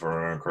game, if I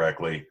remember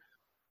correctly.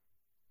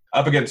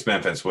 Up against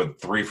Memphis, went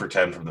 3 for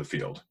 10 from the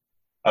field.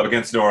 Up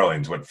against New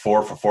Orleans, went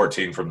 4 for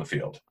 14 from the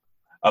field.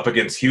 Up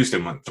against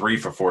Houston, went 3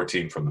 for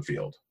 14 from the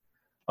field.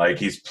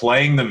 He's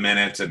playing the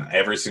minutes in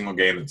every single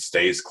game that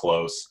stays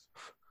close.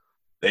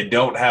 They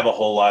don't have a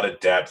whole lot of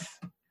depth.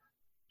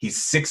 He's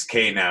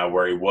 6K now,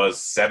 where he was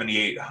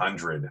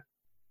 7,800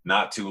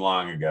 not too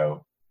long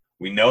ago.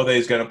 We know that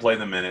he's going to play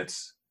the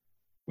minutes.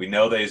 We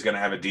know that he's going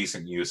to have a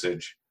decent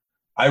usage.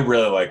 I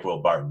really like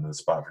Will Barton in the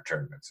spot for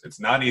tournaments. It's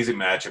not an easy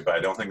matchup, but I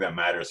don't think that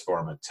matters for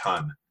him a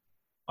ton.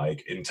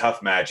 In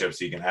tough matchups,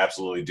 he can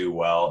absolutely do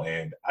well,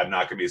 and I'm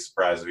not going to be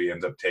surprised if he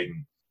ends up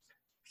taking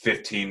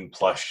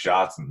 15-plus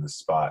shots in this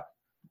spot.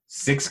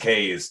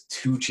 6K is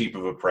too cheap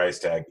of a price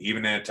tag,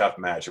 even in a tough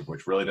matchup,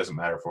 which really doesn't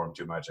matter for him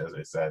too much, as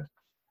I said.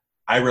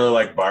 I really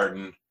like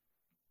Barton.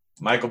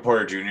 Michael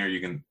Porter Jr., you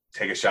can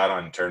take a shot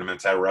on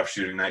tournaments. Had a rough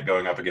shooting night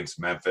going up against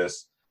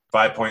Memphis.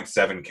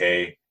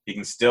 5.7K. He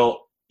can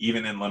still,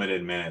 even in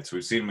limited minutes,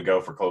 we've seen him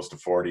go for close to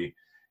 40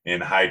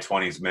 in high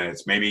 20s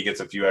minutes. Maybe he gets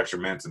a few extra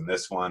minutes in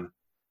this one.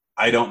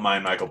 I don't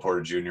mind Michael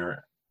Porter Jr.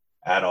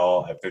 at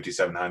all at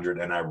 5,700,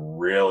 and I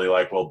really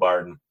like Will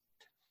Barton.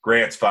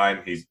 Grant's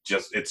fine. It's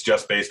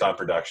just based on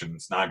production.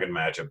 It's not a good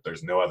matchup.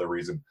 There's no other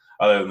reason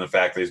other than the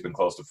fact that he's been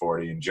close to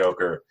 40. And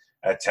Joker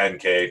at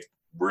 10K,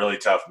 really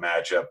tough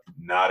matchup.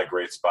 Not a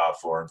great spot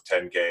for him.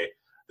 10K,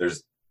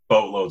 there's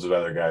boatloads of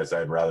other guys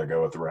I'd rather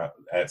go with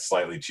at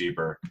slightly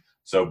cheaper.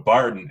 So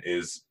Barton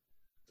is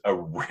a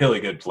really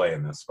good play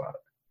in this spot.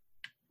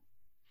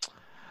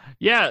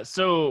 Yeah,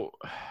 so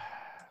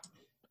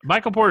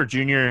Michael Porter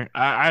Jr.,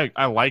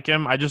 I like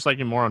him. I just like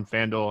him more on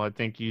FanDuel. I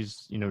think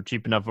he's,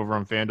 cheap enough over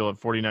on FanDuel at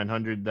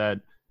 4,900 that,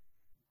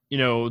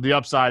 the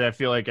upside, I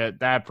feel like at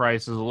that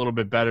price is a little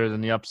bit better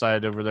than the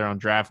upside over there on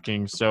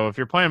DraftKings. So if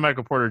you're playing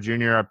Michael Porter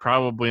Jr., I'd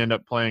probably end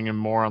up playing him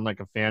more on a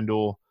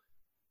FanDuel.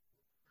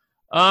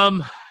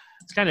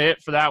 That's kind of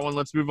it for that one.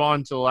 Let's move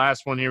on to the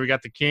last one here. We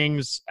got the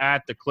Kings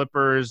at the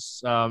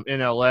Clippers in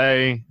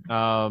LA.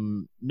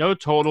 No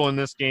total in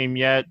this game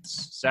yet.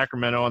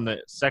 Sacramento on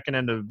the second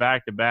end of the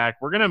back-to-back.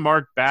 We're going to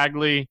mark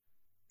Bagley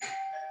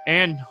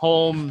and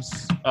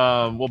Holmes.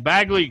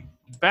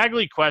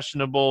 Bagley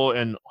questionable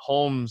and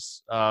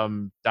Holmes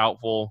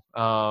doubtful.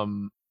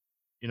 And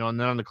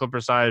then on the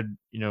Clipper side,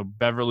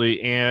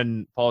 Beverly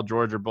and Paul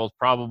George are both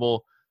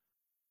probable.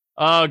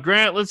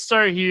 Grant, let's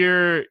start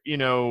here,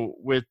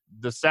 with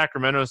the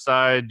Sacramento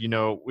side.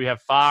 We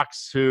have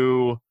Fox,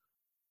 who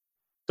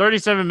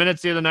 37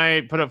 minutes the other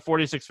night, put up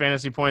 46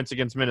 fantasy points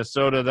against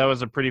Minnesota. That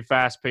was a pretty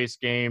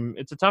fast-paced game.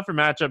 It's a tougher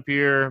matchup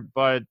here,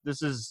 but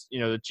this is,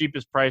 the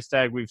cheapest price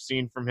tag we've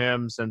seen from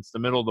him since the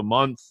middle of the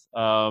month.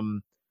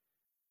 And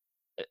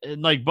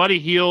Buddy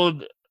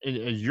Hield,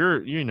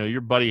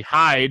 your buddy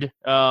Hyde,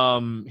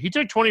 he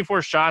took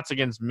 24 shots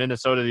against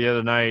Minnesota the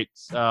other night.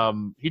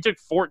 He took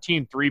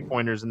 14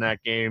 3-pointers in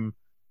that game.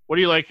 What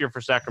do you like here for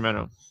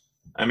Sacramento?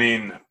 I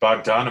mean,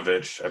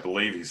 Bogdanovich, I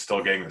believe he's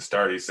still getting the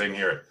start. He's sitting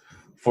here at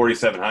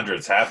 4,700.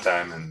 It's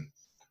halftime, and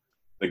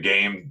the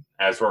game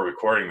as we're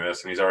recording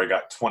this, and he's already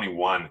got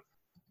 21.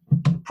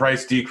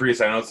 Price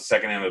decrease. I know it's the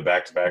second game of the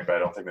back-to-back, but I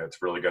don't think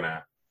that's really going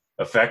to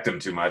affect him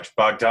too much.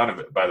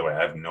 Bogdanovic, by the way,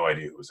 I have no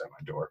idea who's at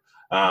my door.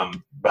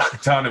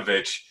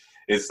 Bogdanovic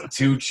is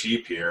too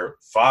cheap here.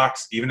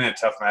 Fox, even in a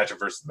tough matchup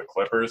versus the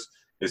Clippers,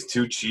 is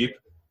too cheap.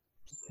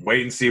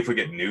 Wait and see if we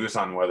get news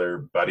on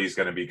whether Buddy's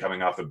going to be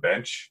coming off the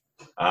bench.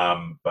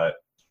 But,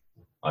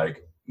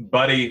 like,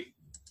 Buddy,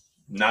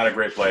 not a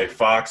great play.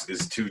 Fox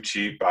is too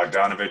cheap.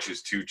 Bogdanovic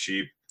is too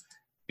cheap.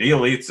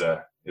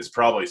 Bjelica is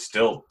probably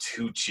still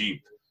too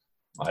cheap.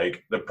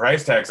 Like, the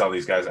price tags on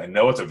these guys, I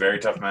know it's a very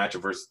tough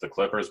matchup versus the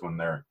Clippers when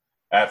they're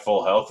at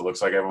full health. It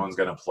looks like everyone's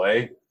going to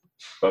play.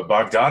 But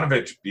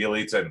Bogdanovic,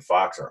 Bjelica, and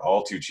Fox are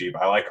all too cheap.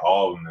 I like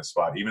all of them in this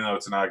spot. Even though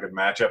it's not a good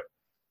matchup,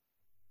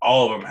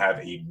 all of them have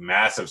a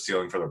massive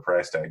ceiling for the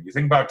price tag. You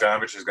think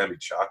Bogdanovic is going to be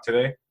chalked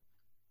today?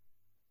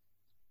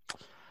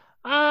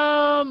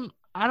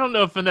 I don't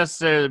know if it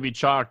necessarily be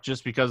chalked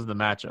just because of the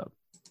matchup.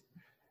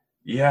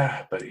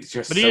 Yeah, but he's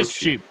just he is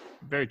cheap.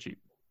 Very cheap.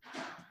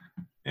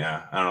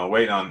 Yeah, I don't know.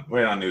 Wait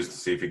on news to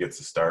see if he gets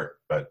to start,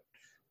 but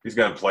he's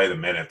going to play the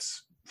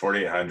minutes.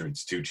 4,800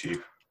 is too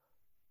cheap.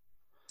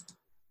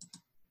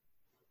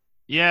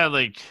 Yeah,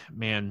 like,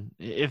 man,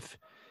 if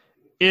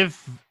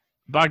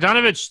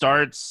Bogdanovic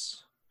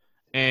starts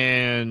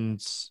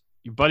and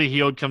Buddy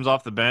Hield comes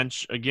off the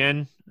bench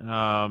again,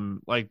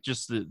 like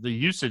just the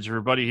usage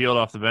for Buddy Hield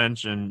off the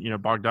bench and,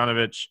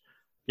 Bogdanovic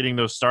getting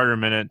those starter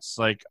minutes,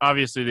 like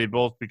obviously they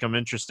both become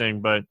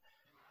interesting, but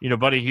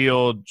Buddy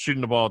Hield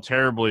shooting the ball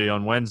terribly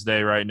on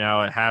Wednesday right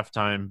now at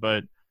halftime.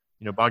 But,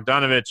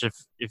 Bogdanovic,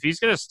 if he's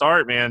going to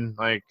start, man,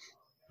 like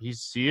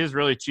he is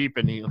really cheap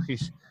and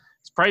his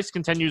price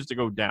continues to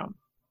go down.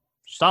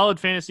 Solid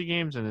fantasy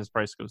games and his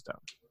price goes down.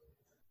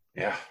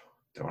 Yeah,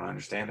 don't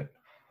understand it.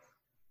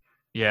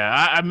 Yeah,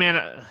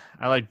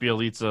 I like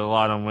Bjelica a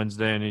lot on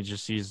Wednesday, and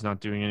he's not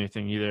doing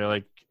anything either.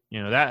 Like,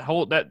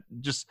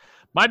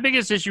 my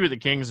biggest issue with the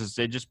Kings is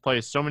they just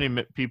play so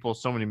many people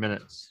so many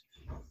minutes.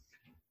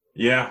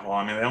 Yeah,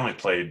 well, they only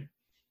played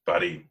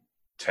Buddy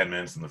 10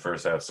 minutes in the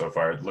first half so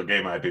far. The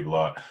game might be a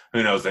lot.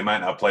 Who knows? They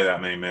might not play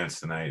that many minutes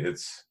tonight.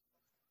 It's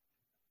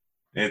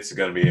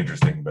going to be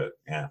interesting, but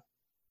yeah.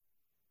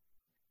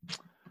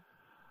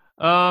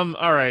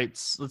 All right,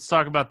 let's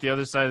talk about the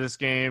other side of this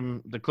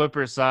game. The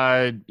Clippers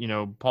side,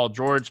 Paul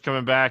George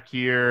coming back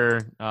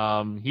here.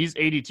 He's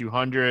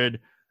 8,200.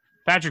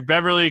 Patrick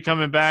Beverley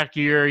coming back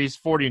here. He's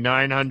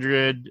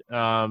 4,900.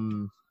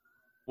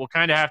 We'll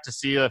kind of have to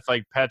see if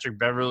Patrick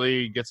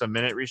Beverley gets a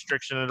minute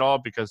restriction at all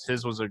because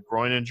his was a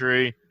groin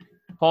injury.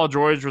 Paul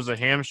George was a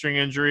hamstring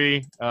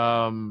injury.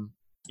 And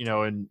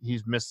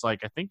he's missed I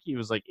think he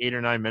was 8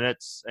 or 9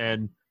 minutes.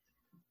 And,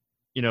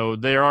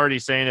 they're already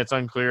saying it's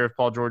unclear if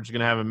Paul George is going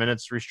to have a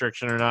minutes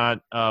restriction or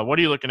not. What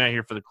are you looking at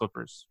here for the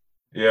Clippers?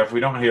 Yeah, if we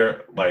don't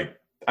hear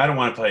I don't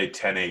want to play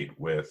 10-8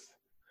 with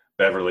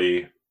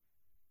Beverley,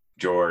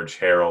 George,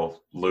 Harrell,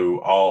 Lou,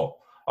 all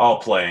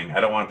playing.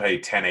 I don't want to pay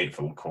 10-8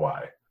 for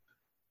Kawhi.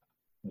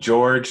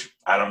 George,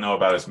 I don't know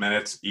about his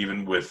minutes,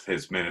 even with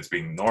his minutes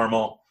being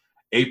normal.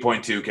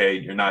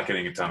 8.2K, you're not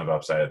getting a ton of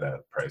upside at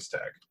that price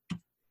tag.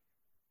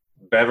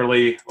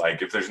 Beverley,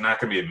 if there's not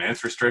going to be a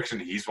minutes restriction,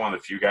 he's one of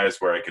the few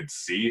guys where I could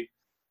see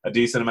a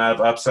decent amount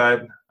of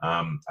upside.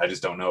 I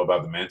just don't know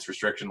about the minutes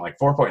restriction.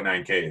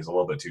 4.9K is a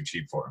little bit too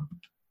cheap for him.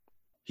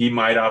 He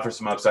might offer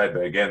some upside,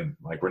 but again,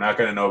 we're not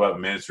going to know about the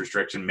minutes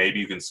restriction. Maybe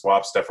you can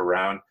swap stuff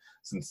around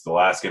since it's the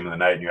last game of the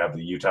night and you have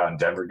the Utah and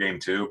Denver game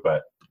too,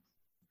 but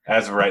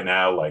as of right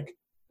now,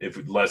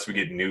 unless we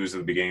get news at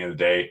the beginning of the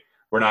day,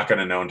 we're not going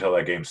to know until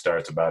that game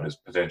starts about his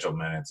potential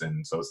minutes,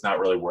 and so it's not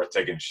really worth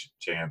taking a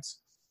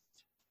chance.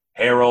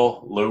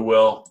 Harrell, Lou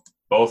Will,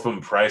 both of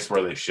them priced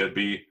where they should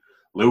be.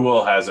 Lou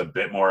Will has a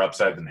bit more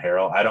upside than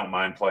Harrell. I don't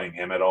mind playing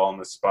him at all in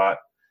this spot.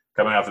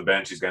 Coming off the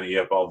bench, he's going to eat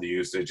up all the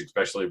usage,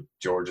 especially if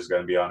George is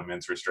going to be on a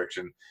minutes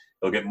restriction.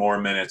 He'll get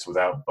more minutes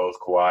without both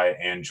Kawhi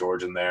and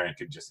George in there and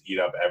could just eat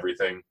up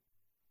everything.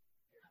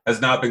 Has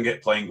not been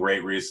playing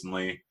great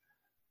recently.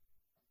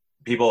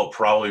 People will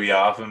probably be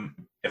off him.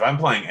 If I'm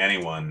playing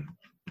anyone,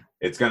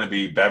 it's going to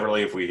be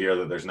Beverley if we hear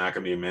that there's not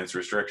going to be a minutes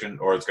restriction,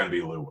 or it's going to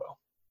be Lou Will.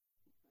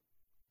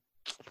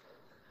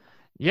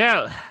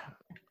 Yeah.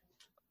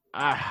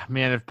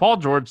 Man, if Paul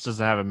George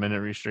doesn't have a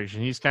minute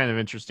restriction, he's kind of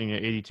interesting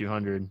at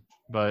 8,200,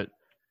 but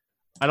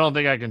I don't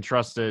think I can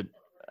trust it.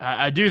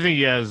 I do think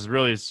he has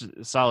really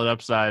solid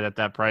upside at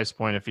that price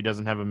point if he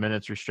doesn't have a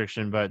minutes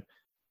restriction, but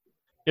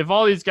if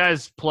all these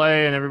guys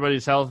play and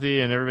everybody's healthy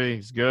and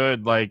everything's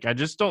good, I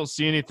just don't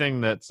see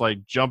anything that's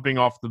jumping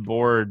off the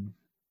board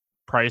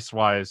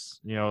price-wise.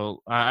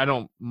 I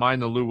don't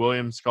mind the Lou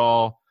Williams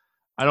call.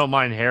 I don't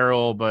mind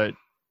Harrell, but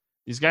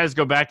these guys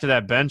go back to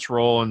that bench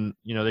role and,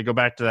 they go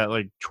back to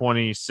that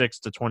 26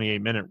 to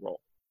 28 minute role.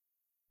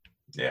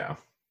 Yeah.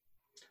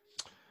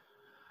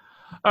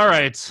 All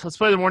right, let's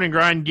play the morning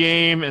grind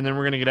game, and then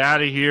we're going to get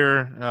out of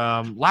here.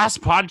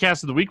 Last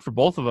podcast of the week for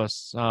both of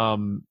us.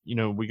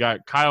 We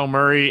got Kyle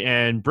Murray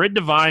and Britt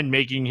Devine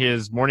making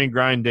his morning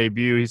grind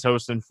debut. He's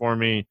hosting for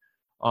me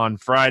on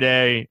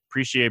Friday.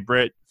 Appreciate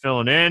Britt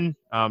filling in,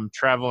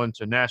 traveling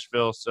to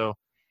Nashville. So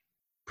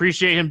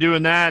appreciate him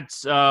doing that.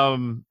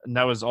 And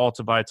that was all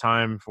to buy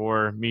time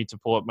for me to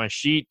pull up my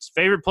sheet.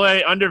 Favorite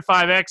play, under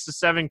 5X to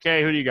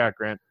 7K. Who do you got,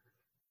 Grant?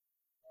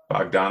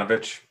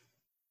 Bogdanovich.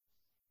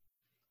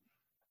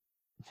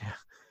 Yeah.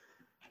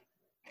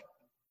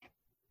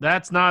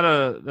 That's not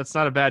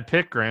a bad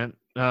pick, Grant.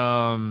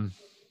 No,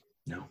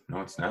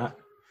 it's not.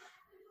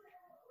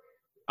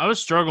 I was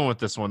struggling with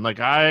this one. Like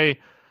I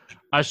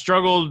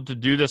struggled to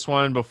do this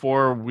one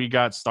before we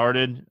got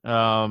started.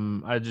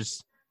 I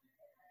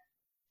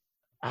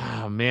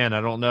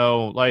don't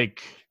know.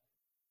 Like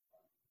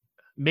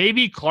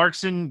maybe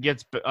Clarkson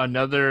gets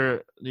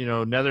another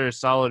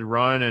solid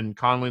run and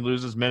Conley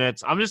loses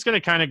minutes. I'm just going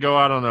to kind of go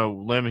out on a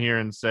limb here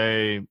and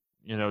say,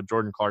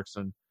 Jordan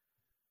Clarkson.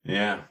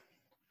 Yeah.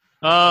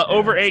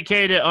 Over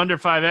 8K to under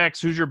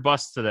 5X. Who's your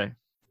bust today?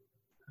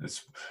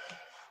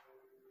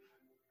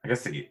 I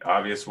guess the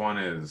obvious one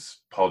is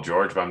Paul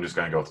George, but I'm just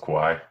going to go with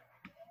Kawhi.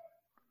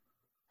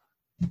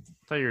 I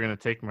thought you were going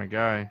to take my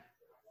guy.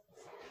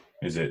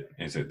 Is it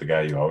the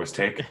guy you always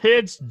take?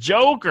 It's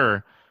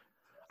Joker.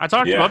 I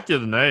talked him up the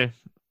other day.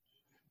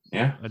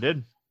 Yeah. I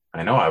did.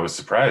 I know. I was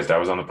surprised. I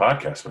was on the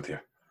podcast with you.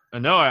 I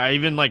know. I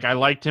even I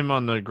liked him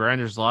on the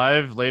Grinders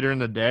Live later in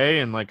the day,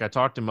 and I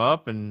talked him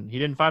up, and he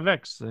didn't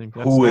 5X. I think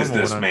who is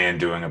this man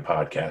doing a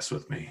podcast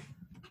with me?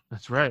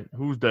 That's right.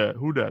 Who'd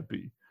that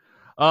be?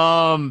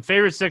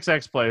 Favorite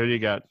 6X play. Who do you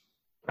got?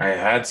 I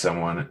had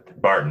someone.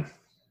 Barton.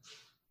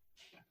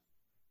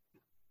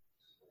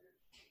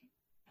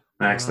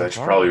 Max, that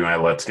should probably be my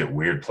let's get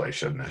weird play,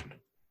 shouldn't it?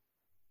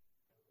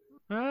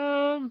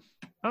 I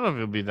don't know if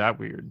it'll be that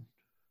weird.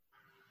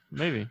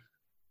 Maybe.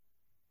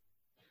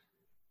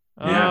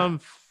 Yeah.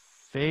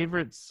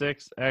 Favorite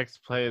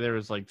 6X play. There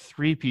was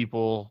 3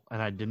 people,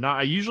 and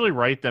I usually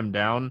write them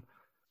down,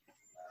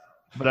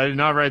 but I did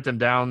not write them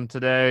down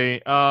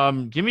today.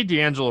 Give me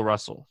D'Angelo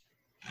Russell.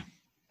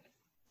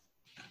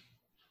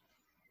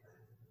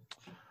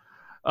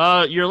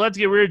 Your let's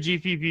get weird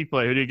GPP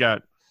play. Who do you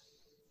got?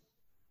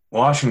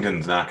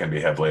 Washington's not going to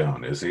be heavily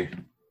owned, is he?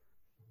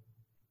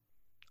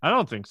 I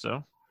don't think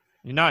so.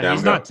 He's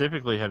not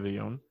typically heavy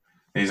owned.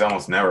 He's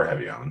almost never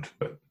heavy owned,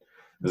 but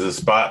there's a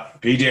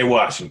spot. PJ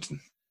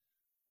Washington.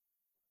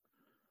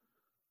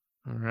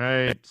 All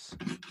right.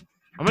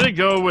 I'm going to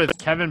go with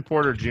Kevin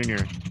Porter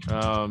Jr.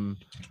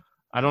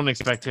 I don't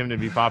expect him to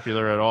be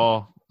popular at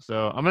all.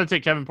 So I'm going to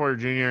take Kevin Porter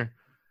Jr.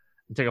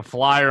 and take a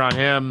flyer on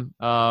him.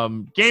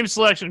 Game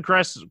selection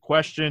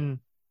question.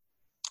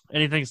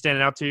 Anything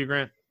standing out to you,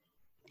 Grant?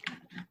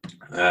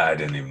 I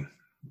didn't even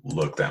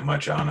look that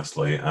much,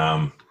 honestly.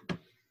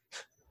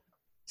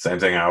 Same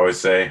thing I always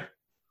say.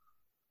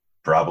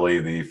 Probably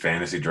the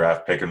fantasy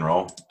draft pick and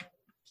roll.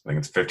 I think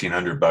it's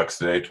 $1,500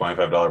 today,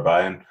 $25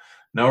 buy-in.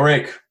 No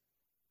rake.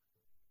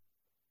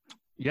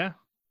 Yeah.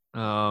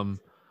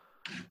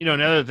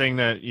 Another thing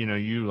that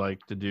you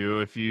like to do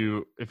if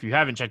you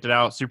haven't checked it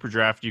out, Super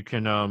Draft, you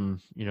can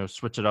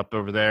switch it up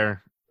over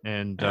there.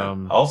 And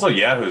also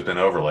Yahoo's been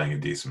overlaying a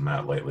decent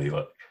amount lately.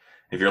 Look,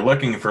 if you're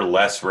looking for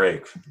less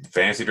rake,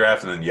 Fantasy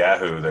Draft and then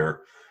Yahoo,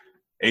 their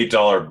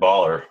 $8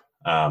 baller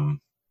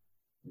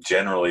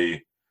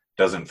generally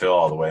doesn't fill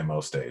all the way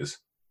most days.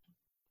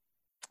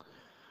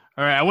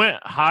 All right, I went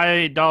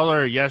high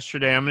dollar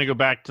yesterday. I'm going to go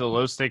back to the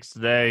low stakes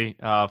today.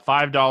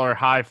 $5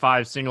 high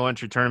 5 single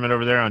entry tournament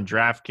over there on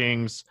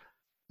DraftKings.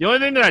 The only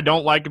thing that I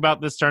don't like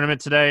about this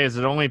tournament today is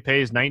it only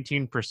pays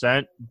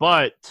 19%,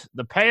 but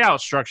the payout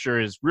structure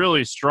is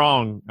really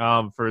strong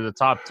for the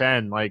top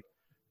 10.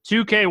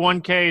 2K,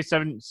 1K,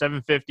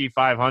 750,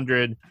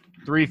 500,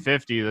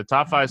 350. The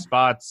top 5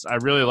 spots, I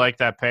really like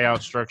that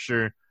payout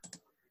structure.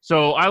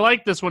 So I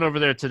like this one over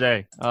there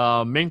today.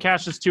 Min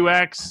cash is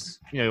 2X.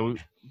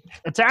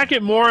 Attack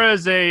it more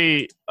as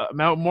a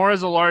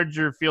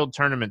larger field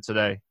tournament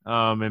today,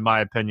 in my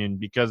opinion,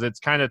 because it's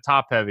kind of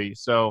top heavy.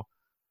 So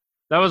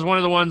that was one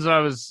of the ones I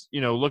was,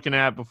 looking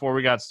at before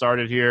we got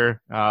started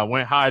here.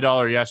 Went high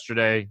dollar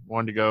yesterday.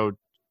 Wanted to go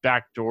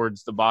back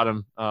towards the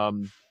bottom,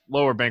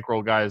 lower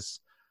bankroll guys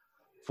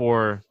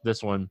for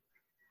this one.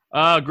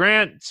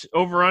 Grant,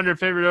 over-under,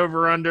 favorite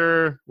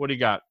over-under. What do you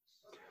got?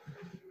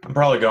 I'm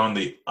probably going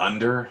the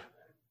under.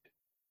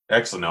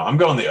 Actually, no, I'm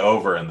going the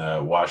over in the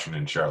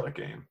Washington-Charlotte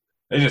game.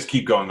 They just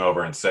keep going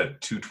over and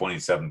set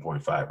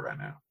 227.5 right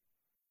now.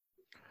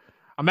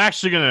 I'm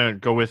actually going to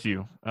go with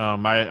you.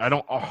 I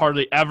don't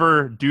hardly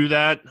ever do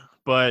that,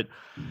 but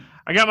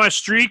I got my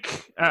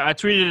streak. I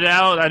tweeted it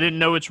out. I didn't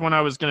know which one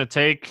I was going to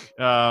take.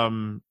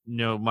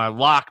 My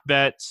lock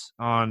bet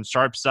on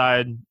Sharp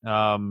side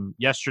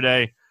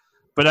yesterday.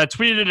 But I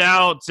tweeted it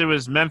out. It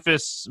was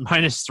Memphis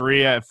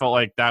 -3. I felt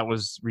like that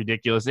was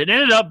ridiculous. It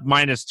ended up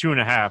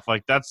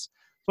 -2.5. That's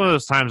one of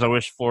those times I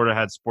wish Florida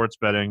had sports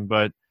betting.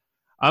 But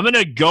I'm going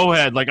to go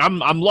ahead.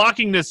 I'm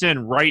locking this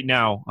in right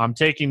now. I'm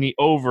taking the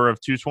over of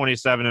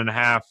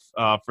 227.5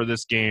 for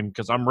this game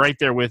because I'm right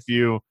there with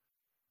you.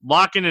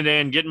 Locking it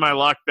in, getting my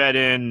lock bet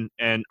in,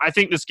 and I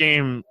think this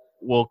game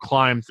will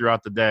climb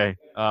throughout the day.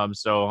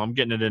 So I'm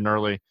getting it in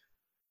early.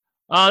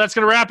 That's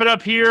going to wrap it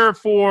up here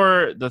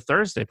for the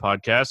Thursday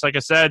podcast. Like I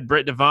said,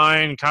 Britt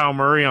Devine, Kyle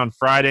Murray on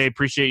Friday.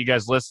 Appreciate you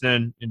guys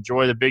listening.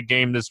 Enjoy the big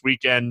game this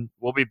weekend.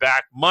 We'll be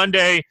back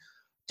Monday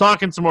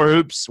talking some more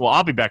hoops. Well,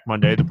 I'll be back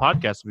Monday. The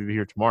podcast will be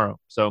here tomorrow.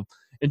 So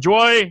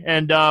enjoy,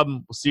 and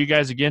we'll see you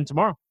guys again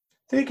tomorrow.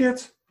 Take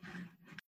it.